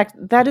matter of fact,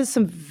 that is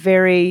some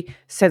very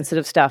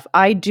sensitive stuff.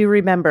 I do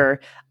remember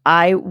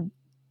I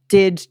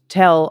did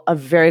tell a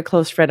very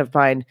close friend of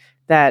mine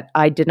that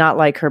I did not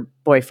like her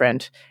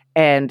boyfriend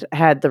and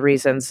had the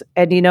reasons.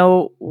 And you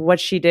know what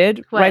she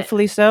did? What?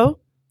 Rightfully so.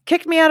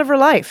 Kicked me out of her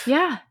life.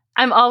 Yeah.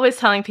 I'm always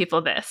telling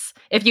people this.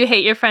 If you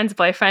hate your friend's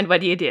boyfriend,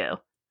 what do?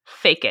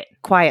 Fake it.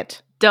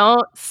 Quiet.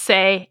 Don't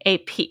say a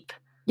peep.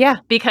 Yeah.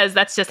 Because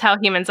that's just how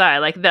humans are.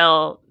 Like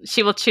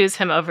she will choose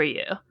him over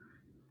you.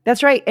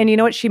 That's right. And you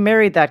know what? She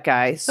married that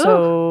guy.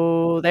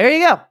 So There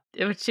you go.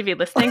 Would she be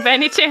listening by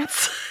any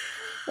chance?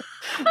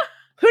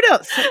 Who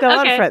knows? Got a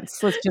lot of friends,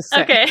 let's just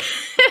say. Okay.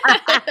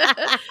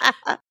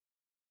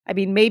 I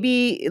mean,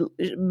 maybe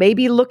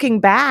looking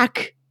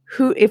back,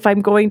 if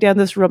I'm going down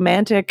this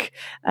romantic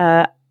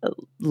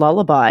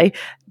lullaby,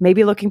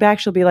 maybe looking back,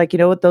 she'll be like, you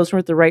know what? Those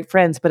weren't the right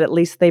friends, but at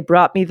least they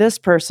brought me this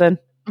person.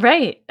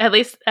 Right. At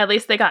least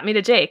they got me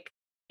to Jake.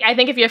 I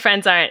think if your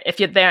friends they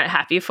aren't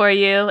happy for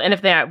you, and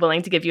if they aren't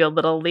willing to give you a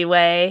little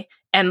leeway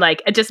and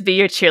like just be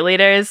your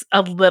cheerleaders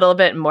a little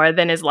bit more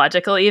than is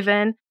logical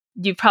even,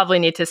 you probably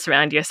need to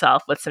surround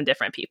yourself with some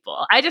different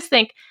people. I just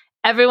think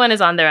everyone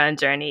is on their own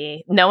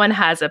journey. No one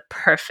has a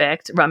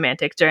perfect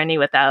romantic journey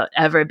without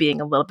ever being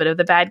a little bit of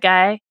the bad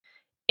guy.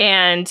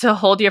 And to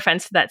hold your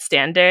friends to that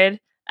standard,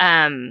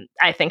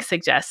 I think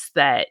suggests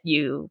that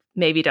you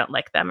maybe don't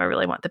like them or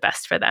really want the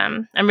best for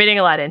them. I'm reading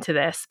a lot into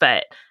this,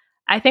 but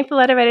I think the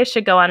letter writers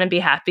should go on and be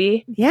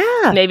happy.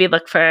 Yeah. Maybe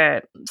look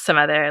for some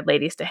other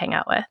ladies to hang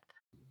out with.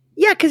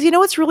 Yeah, because you know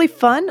what's really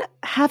fun?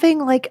 Having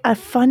like a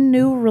fun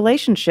new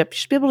relationship. You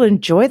should be able to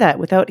enjoy that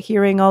without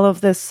hearing all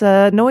of this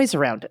noise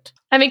around it.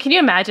 I mean, can you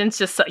imagine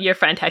just your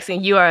friend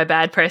texting, you are a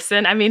bad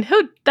person? I mean,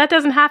 that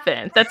doesn't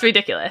happen. That's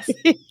ridiculous.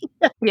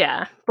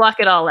 Yeah. Block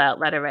it all out,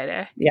 letter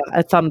writer. Yeah,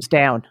 a thumbs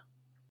down.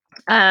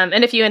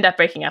 And if you end up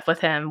breaking up with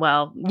him,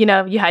 well,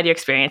 you had your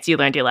experience. You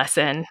learned your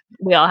lesson.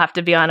 We all have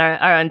to be on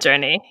our own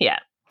journey. Yeah.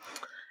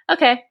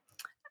 Okay.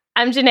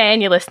 I'm Janae,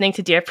 and you're listening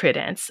to Dear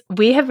Prudence.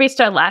 We have reached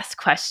our last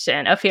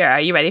question. Ophira, are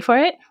you ready for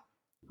it?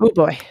 Oh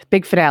boy,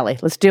 big finale.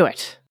 Let's do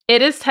it.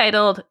 It is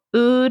titled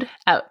Ood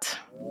Out.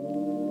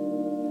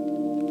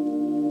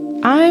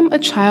 I'm a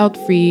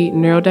child-free,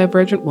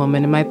 neurodivergent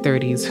woman in my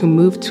 30s who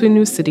moved to a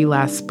new city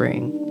last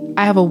spring.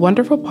 I have a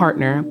wonderful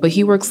partner, but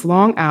he works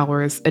long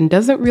hours and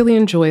doesn't really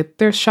enjoy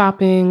their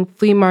shopping,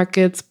 flea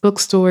markets,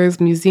 bookstores,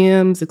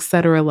 museums,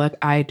 etc. like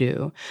I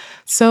do.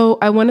 So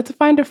I wanted to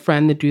find a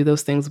friend to do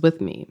those things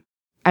with me.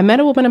 I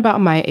met a woman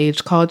about my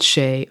age called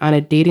Shay on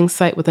a dating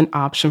site with an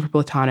option for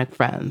platonic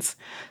friends.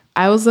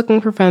 I was looking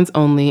for friends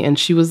only, and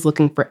she was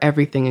looking for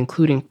everything,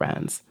 including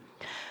friends.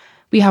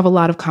 We have a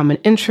lot of common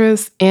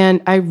interests,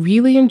 and I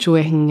really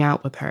enjoy hanging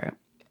out with her.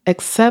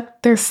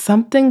 Except there's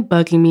something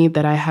bugging me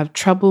that I have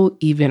trouble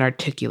even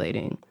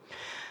articulating.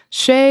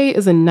 Shay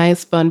is a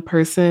nice, fun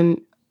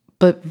person,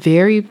 but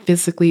very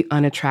physically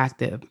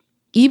unattractive,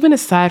 even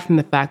aside from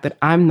the fact that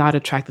I'm not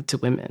attracted to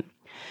women.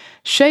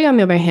 Shay, on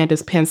the other hand,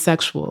 is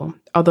pansexual,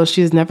 although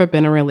she has never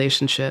been in a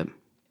relationship.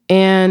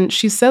 And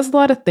she says a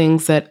lot of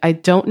things that I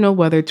don't know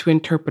whether to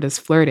interpret as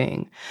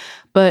flirting,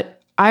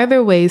 but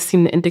either way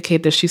seem to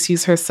indicate that she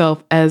sees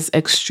herself as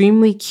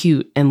extremely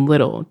cute and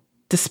little,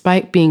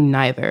 despite being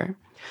neither.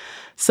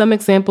 Some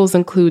examples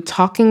include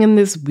talking in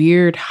this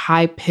weird,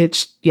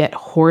 high-pitched yet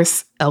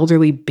hoarse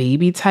elderly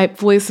baby type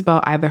voice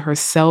about either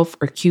herself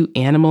or cute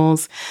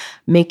animals,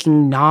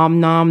 making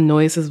nom-nom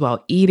noises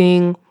while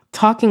eating,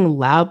 talking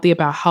loudly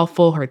about how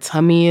full her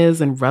tummy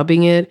is and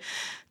rubbing it,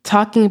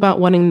 talking about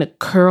wanting to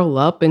curl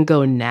up and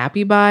go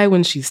nappy by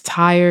when she's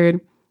tired,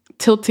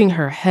 tilting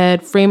her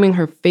head, framing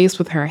her face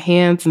with her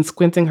hands and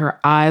squinting her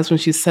eyes when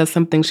she says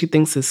something she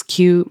thinks is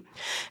cute,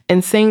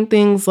 and saying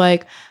things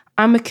like,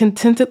 "I'm a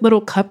contented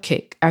little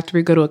cupcake" after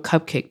we go to a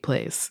cupcake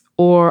place,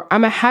 or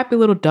 "I'm a happy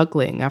little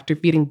duckling" after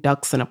feeding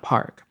ducks in a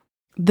park.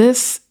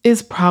 This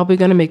is probably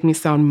going to make me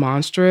sound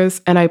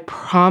monstrous, and I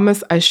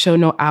promise I show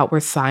no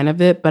outward sign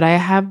of it, but I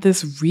have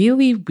this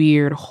really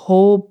weird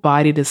whole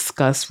body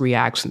disgust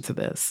reaction to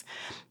this.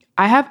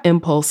 I have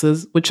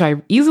impulses, which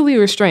I easily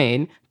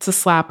restrain, to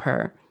slap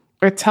her,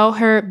 or tell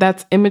her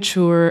that's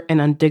immature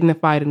and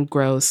undignified and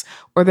gross,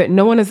 or that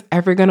no one is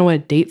ever going to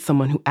want to date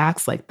someone who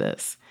acts like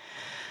this.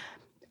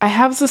 I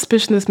have a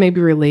suspicion this may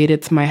be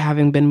related to my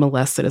having been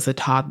molested as a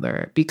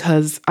toddler,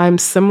 because I'm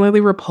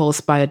similarly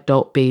repulsed by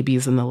adult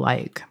babies and the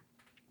like.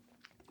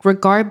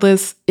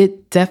 Regardless,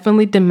 it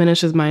definitely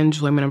diminishes my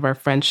enjoyment of our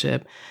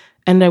friendship,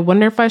 and I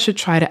wonder if I should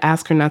try to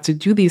ask her not to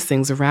do these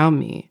things around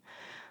me.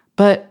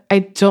 But I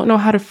don't know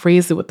how to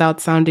phrase it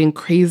without sounding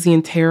crazy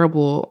and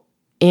terrible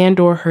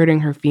and/or hurting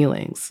her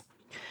feelings.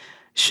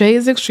 Shay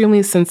is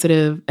extremely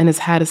sensitive and has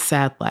had a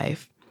sad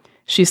life.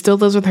 She still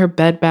lives with her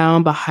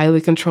bedbound but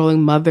highly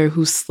controlling mother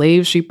whose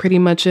slave she pretty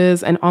much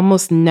is and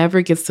almost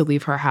never gets to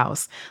leave her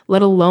house,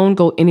 let alone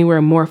go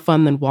anywhere more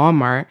fun than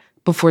Walmart,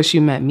 before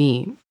she met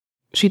me.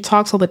 She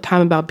talks all the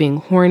time about being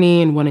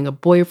horny and wanting a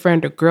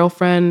boyfriend or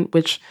girlfriend,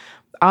 which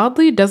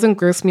oddly doesn't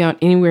gross me out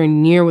anywhere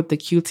near what the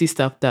cutesy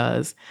stuff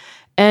does.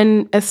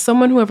 And as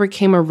someone who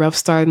overcame a rough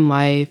start in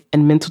life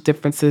and mental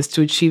differences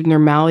to achieve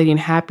normality and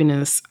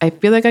happiness, I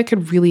feel like I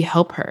could really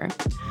help her.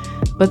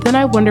 But then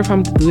I wonder if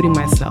I'm deluding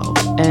myself,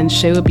 and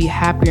Shay would be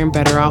happier and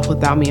better off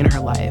without me in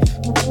her life.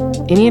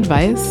 Any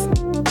advice?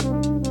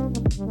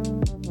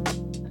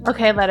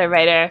 Okay, letter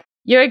writer.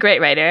 You're a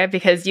great writer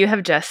because you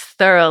have just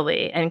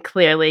thoroughly and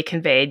clearly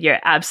conveyed your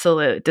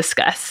absolute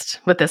disgust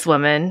with this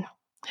woman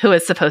who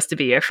is supposed to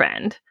be your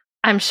friend.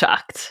 I'm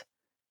shocked.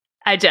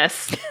 I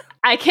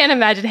can't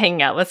imagine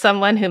hanging out with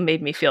someone who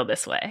made me feel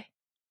this way.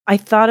 I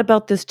thought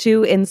about this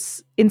too.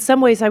 In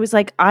some ways, I was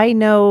like, I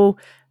know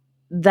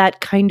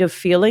that kind of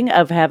feeling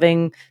of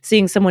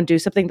seeing someone do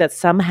something that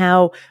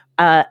somehow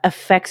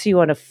affects you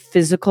on a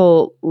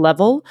physical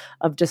level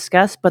of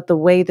disgust, but the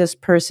way this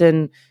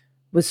person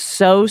was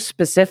so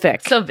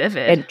specific, so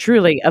vivid, and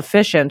truly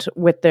efficient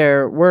with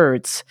their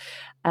words.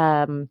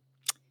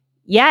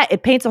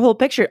 It paints a whole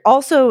picture.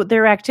 Also,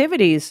 their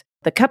activities,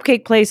 the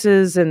cupcake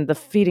places and the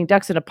feeding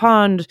ducks in a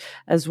pond,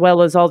 as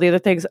well as all the other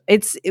things.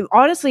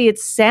 Honestly, it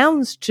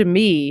sounds to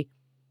me,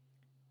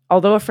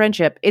 although a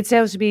friendship, it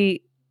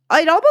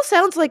almost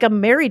sounds like a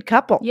married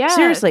couple. Yeah.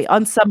 Seriously,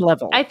 on some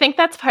level. I think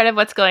that's part of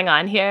what's going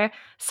on here.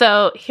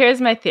 So here's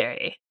my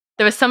theory.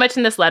 There was so much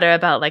in this letter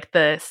about like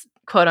the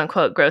quote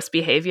unquote gross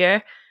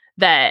behavior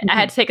that I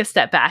had to take a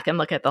step back and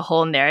look at the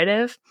whole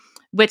narrative,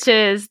 which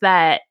is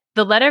that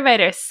the letter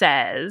writer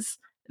says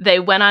they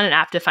went on an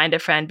app to find a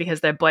friend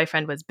because their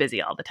boyfriend was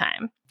busy all the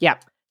time. Yeah.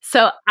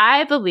 So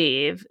I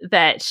believe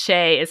that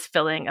Shay is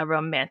filling a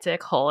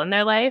romantic hole in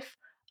their life.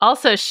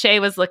 Also,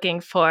 Shay was looking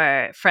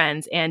for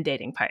friends and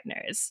dating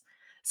partners.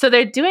 So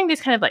they're doing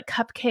these kind of like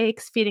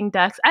cupcakes, feeding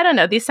ducks. I don't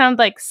know. These sound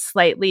like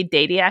slightly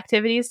datey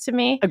activities to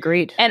me.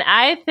 Agreed. And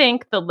I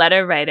think the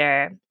letter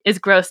writer is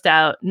grossed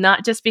out,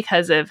 not just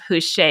because of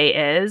who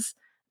Shay is,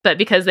 but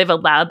because they've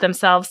allowed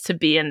themselves to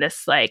be in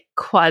this like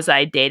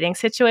quasi-dating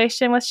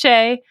situation with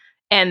Shay.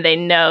 And they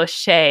know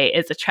Shay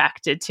is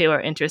attracted to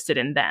or interested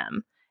in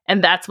them.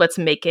 And that's what's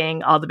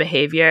making all the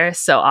behavior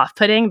so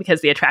off-putting, because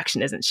the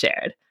attraction isn't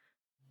shared.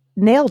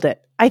 Nailed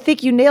it. I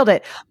think you nailed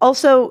it.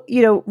 Also,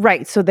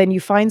 right. So then you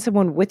find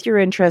someone with your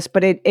interest,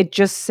 but it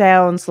just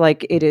sounds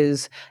like it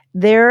is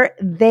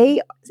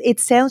it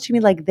sounds to me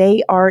like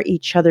they are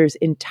each other's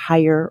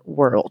entire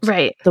world.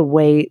 Right. The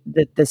way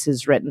that this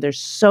is written. There's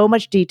so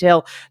much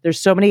detail. There's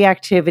so many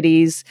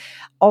activities.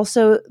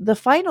 Also, the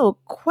final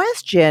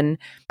question,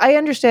 I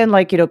understand,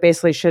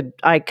 basically, should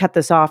I cut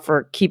this off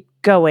or keep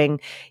going?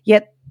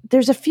 Yet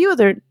there's a few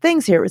other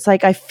things here. It's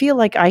like, I feel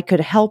like I could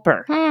help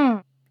her.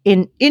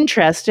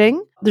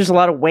 Interesting. There's a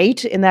lot of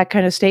weight in that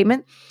kind of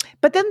statement.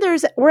 But then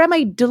there's, where am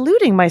I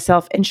deluding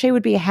myself? And Shay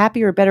would be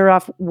happier or better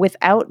off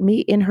without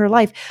me in her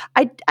life.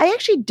 I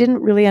actually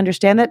didn't really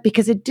understand that,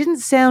 because it didn't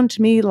sound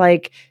to me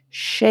like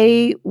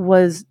Shay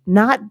was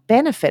not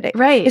benefiting.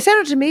 Right. It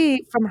sounded to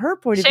me, from her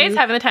point of view, Shay's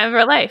having the time of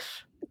her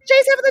life.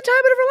 Shay's having the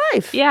time of her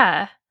life.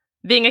 Yeah.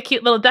 Being a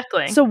cute little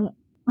duckling. So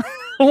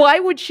why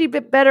would she be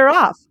better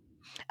off?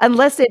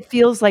 Unless it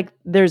feels like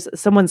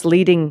someone's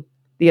leading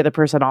the other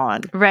person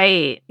on.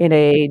 Right. In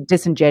a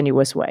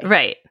disingenuous way.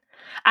 Right.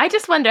 I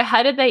just wonder,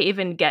 how did they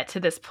even get to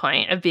this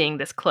point of being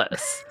this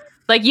close?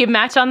 Like, you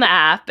match on the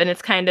app and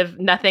it's kind of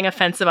nothing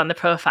offensive on the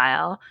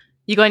profile.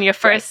 You go on your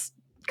first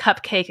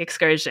cupcake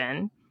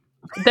excursion.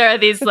 There are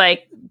these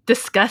like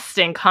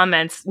disgusting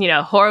comments,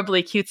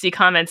 horribly cutesy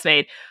comments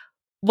made.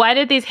 Why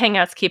did these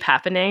hangouts keep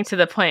happening to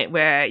the point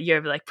where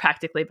you're like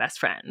practically best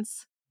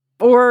friends?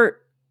 Or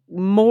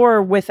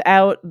more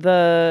without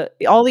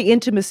all the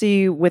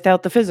intimacy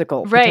without the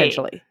physical,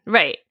 potentially.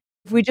 Right.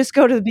 If we just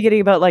go to the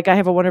beginning about like, I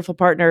have a wonderful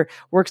partner,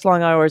 works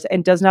long hours,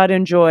 and does not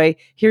enjoy,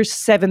 here's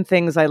 7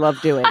 things I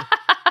love doing.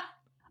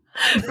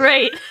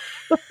 Right.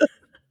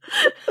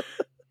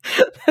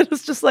 It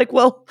was just like,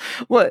 well,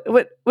 what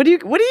do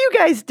you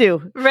guys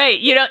do? Right.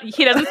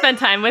 He doesn't spend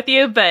time with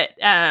you, but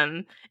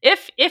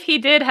if he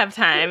did have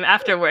time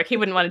after work, he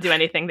wouldn't want to do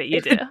anything that you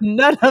do.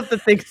 None of the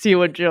things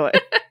you enjoy.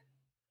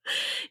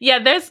 Yeah,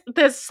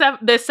 there's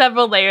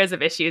several layers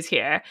of issues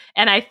here.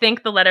 And I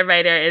think the letter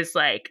writer is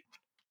like,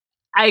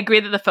 I agree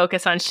that the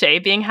focus on Shay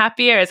being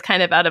happier is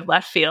kind of out of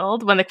left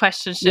field when the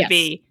question should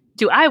be,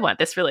 do I want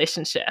this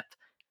relationship?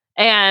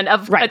 And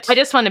I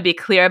just want to be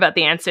clear about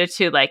the answer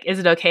to like, is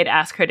it okay to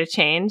ask her to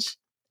change?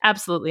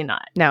 Absolutely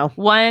not. No.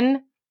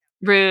 1,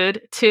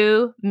 rude.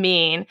 2,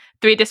 mean.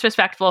 3,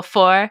 disrespectful.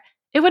 4,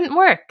 it wouldn't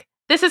work.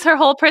 This is her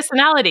whole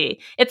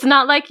personality. It's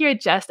not like you're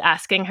just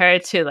asking her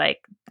to like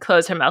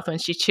close her mouth when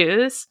she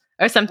chews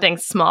or something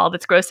small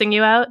that's grossing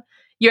you out.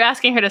 You're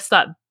asking her to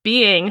stop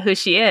being who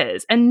she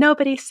is. And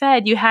nobody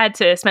said you had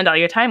to spend all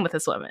your time with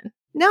this woman.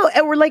 No,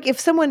 and we're like, if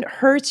someone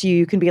hurts you,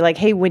 you can be like,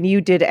 hey, when you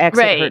did X,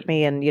 it hurt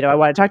me, and I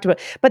want to talk to it.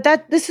 But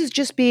this is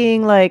just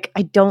being like,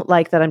 I don't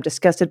like that. I'm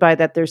disgusted by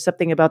that. There's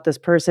something about this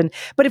person.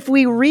 But if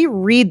we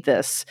reread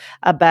this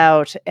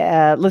about,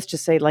 let's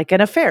just say, like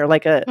an affair,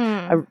 like a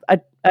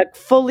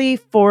fully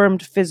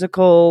formed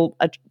physical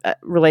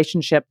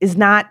relationship is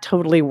not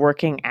totally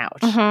working out.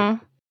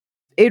 Mm-hmm.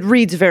 It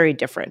reads very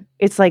different.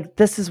 It's like,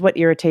 this is what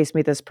irritates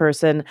me, this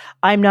person.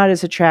 I'm not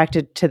as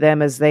attracted to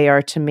them as they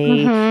are to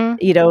me.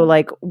 Mm-hmm.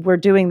 Like, we're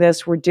doing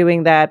this, we're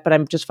doing that, but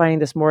I'm just finding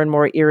this more and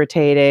more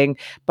irritating.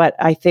 But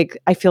I think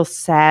I feel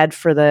sad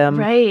for them.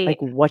 Right.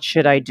 Like, what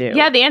should I do?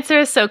 Yeah, the answer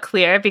is so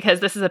clear because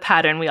this is a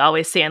pattern we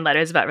always see in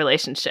letters about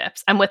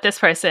relationships. I'm with this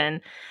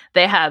person.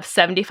 They have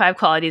 75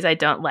 qualities I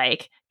don't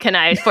like. Can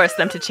I force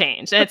them to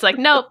change? And it's like,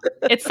 nope.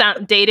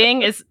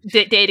 Dating is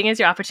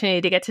your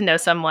opportunity to get to know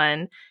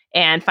someone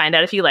and find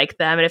out if you like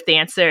them. And if the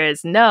answer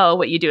is no,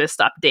 what you do is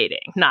stop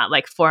dating, not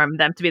like form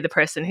them to be the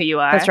person who you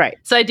are. That's right.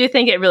 So I do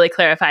think it really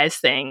clarifies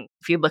things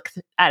if you look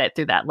at it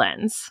through that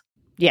lens.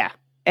 Yeah.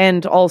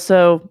 And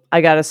also, I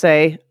got to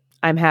say,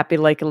 I'm happy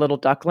like a little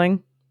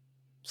duckling.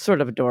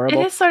 Sort of adorable.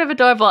 It is sort of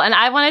adorable. And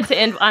I wanted to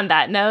end on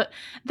that note.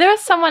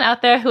 There's someone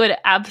out there who would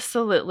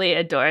absolutely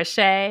adore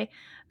Shay,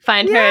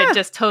 find her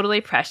just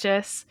totally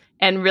precious,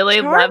 and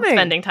really love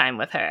spending time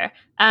with her.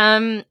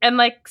 And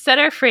like set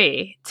her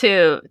free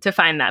to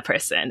find that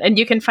person. And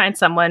you can find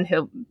someone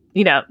who,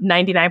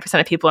 99%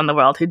 of people in the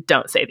world who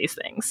don't say these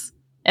things,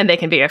 and they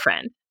can be your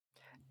friend.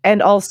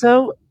 And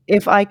also,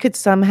 if I could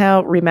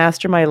somehow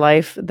remaster my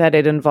life, that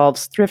it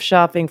involves thrift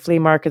shopping, flea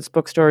markets,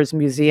 bookstores,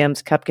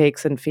 museums,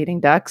 cupcakes, and feeding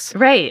ducks.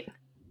 Right.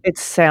 It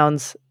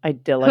sounds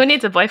idyllic. Who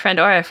needs a boyfriend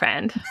or a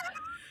friend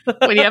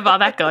when you have all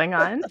that going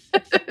on?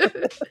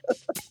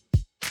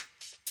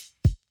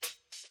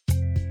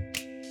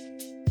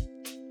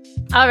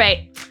 All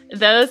right.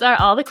 Those are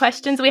all the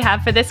questions we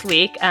have for this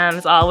week.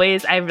 As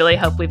always, I really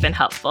hope we've been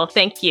helpful.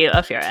 Thank you,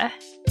 Ophira.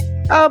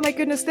 Oh my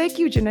goodness. Thank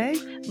you,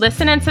 Janae.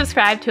 Listen and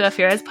subscribe to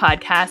Ophira's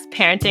podcast,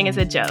 Parenting is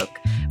a Joke,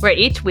 where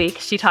each week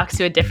she talks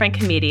to a different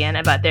comedian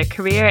about their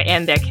career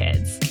and their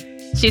kids.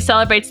 She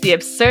celebrates the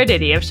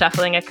absurdity of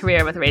shuffling a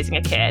career with raising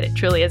a kid. It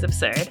truly is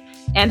absurd.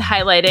 And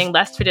highlighting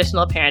less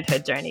traditional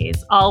parenthood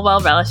journeys, all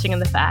while relishing in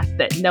the fact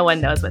that no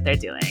one knows what they're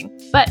doing.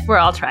 But we're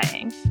all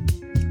trying.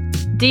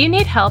 Do you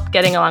need help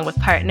getting along with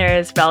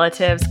partners,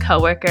 relatives,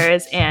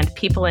 coworkers, and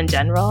people in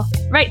general?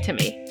 Write to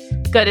me.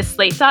 Go to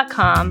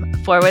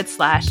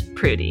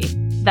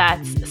slate.com/Prudie.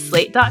 That's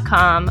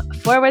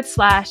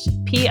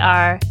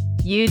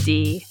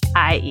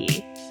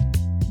slate.com/PRUDIE.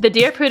 The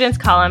Dear Prudence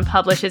column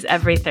publishes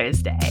every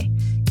Thursday.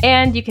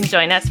 And you can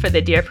join us for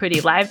the Dear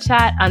Prudie live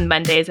chat on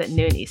Mondays at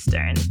noon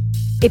Eastern.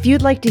 If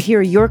you'd like to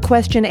hear your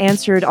question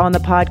answered on the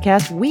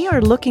podcast, we are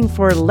looking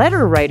for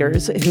letter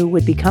writers who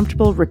would be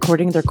comfortable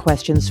recording their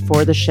questions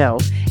for the show.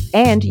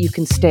 And you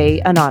can stay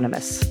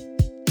anonymous.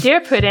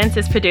 Dear Prudence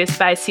is produced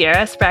by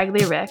Sierra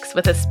Spragley-Ricks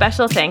with a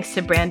special thanks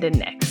to Brandon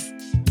Nix.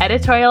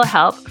 Editorial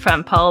help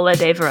from Paola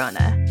De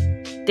Verona.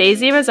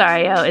 Daisy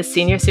Rosario is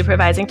senior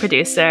supervising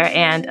producer,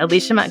 and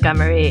Alicia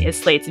Montgomery is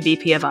Slate's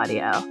VP of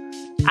audio.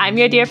 I'm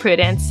your Dear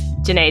Prudence,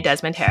 Janae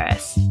Desmond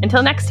Harris.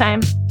 Until next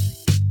time.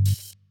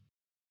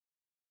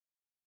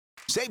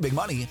 Save big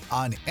money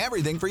on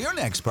everything for your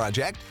next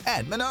project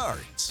at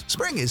Menards.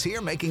 Spring is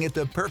here, making it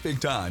the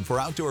perfect time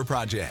for outdoor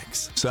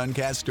projects.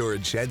 Suncast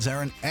storage sheds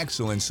are an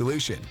excellent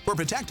solution for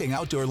protecting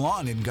outdoor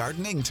lawn and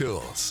gardening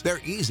tools.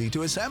 They're easy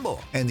to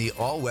assemble, and the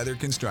all-weather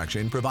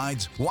construction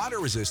provides water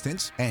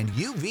resistance and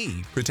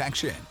UV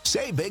protection.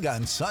 Save big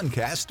on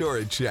Suncast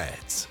storage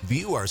sheds.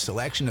 View our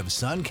selection of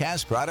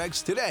Suncast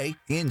products today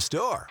in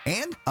store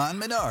and on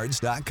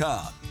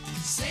Menards.com.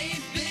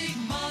 Save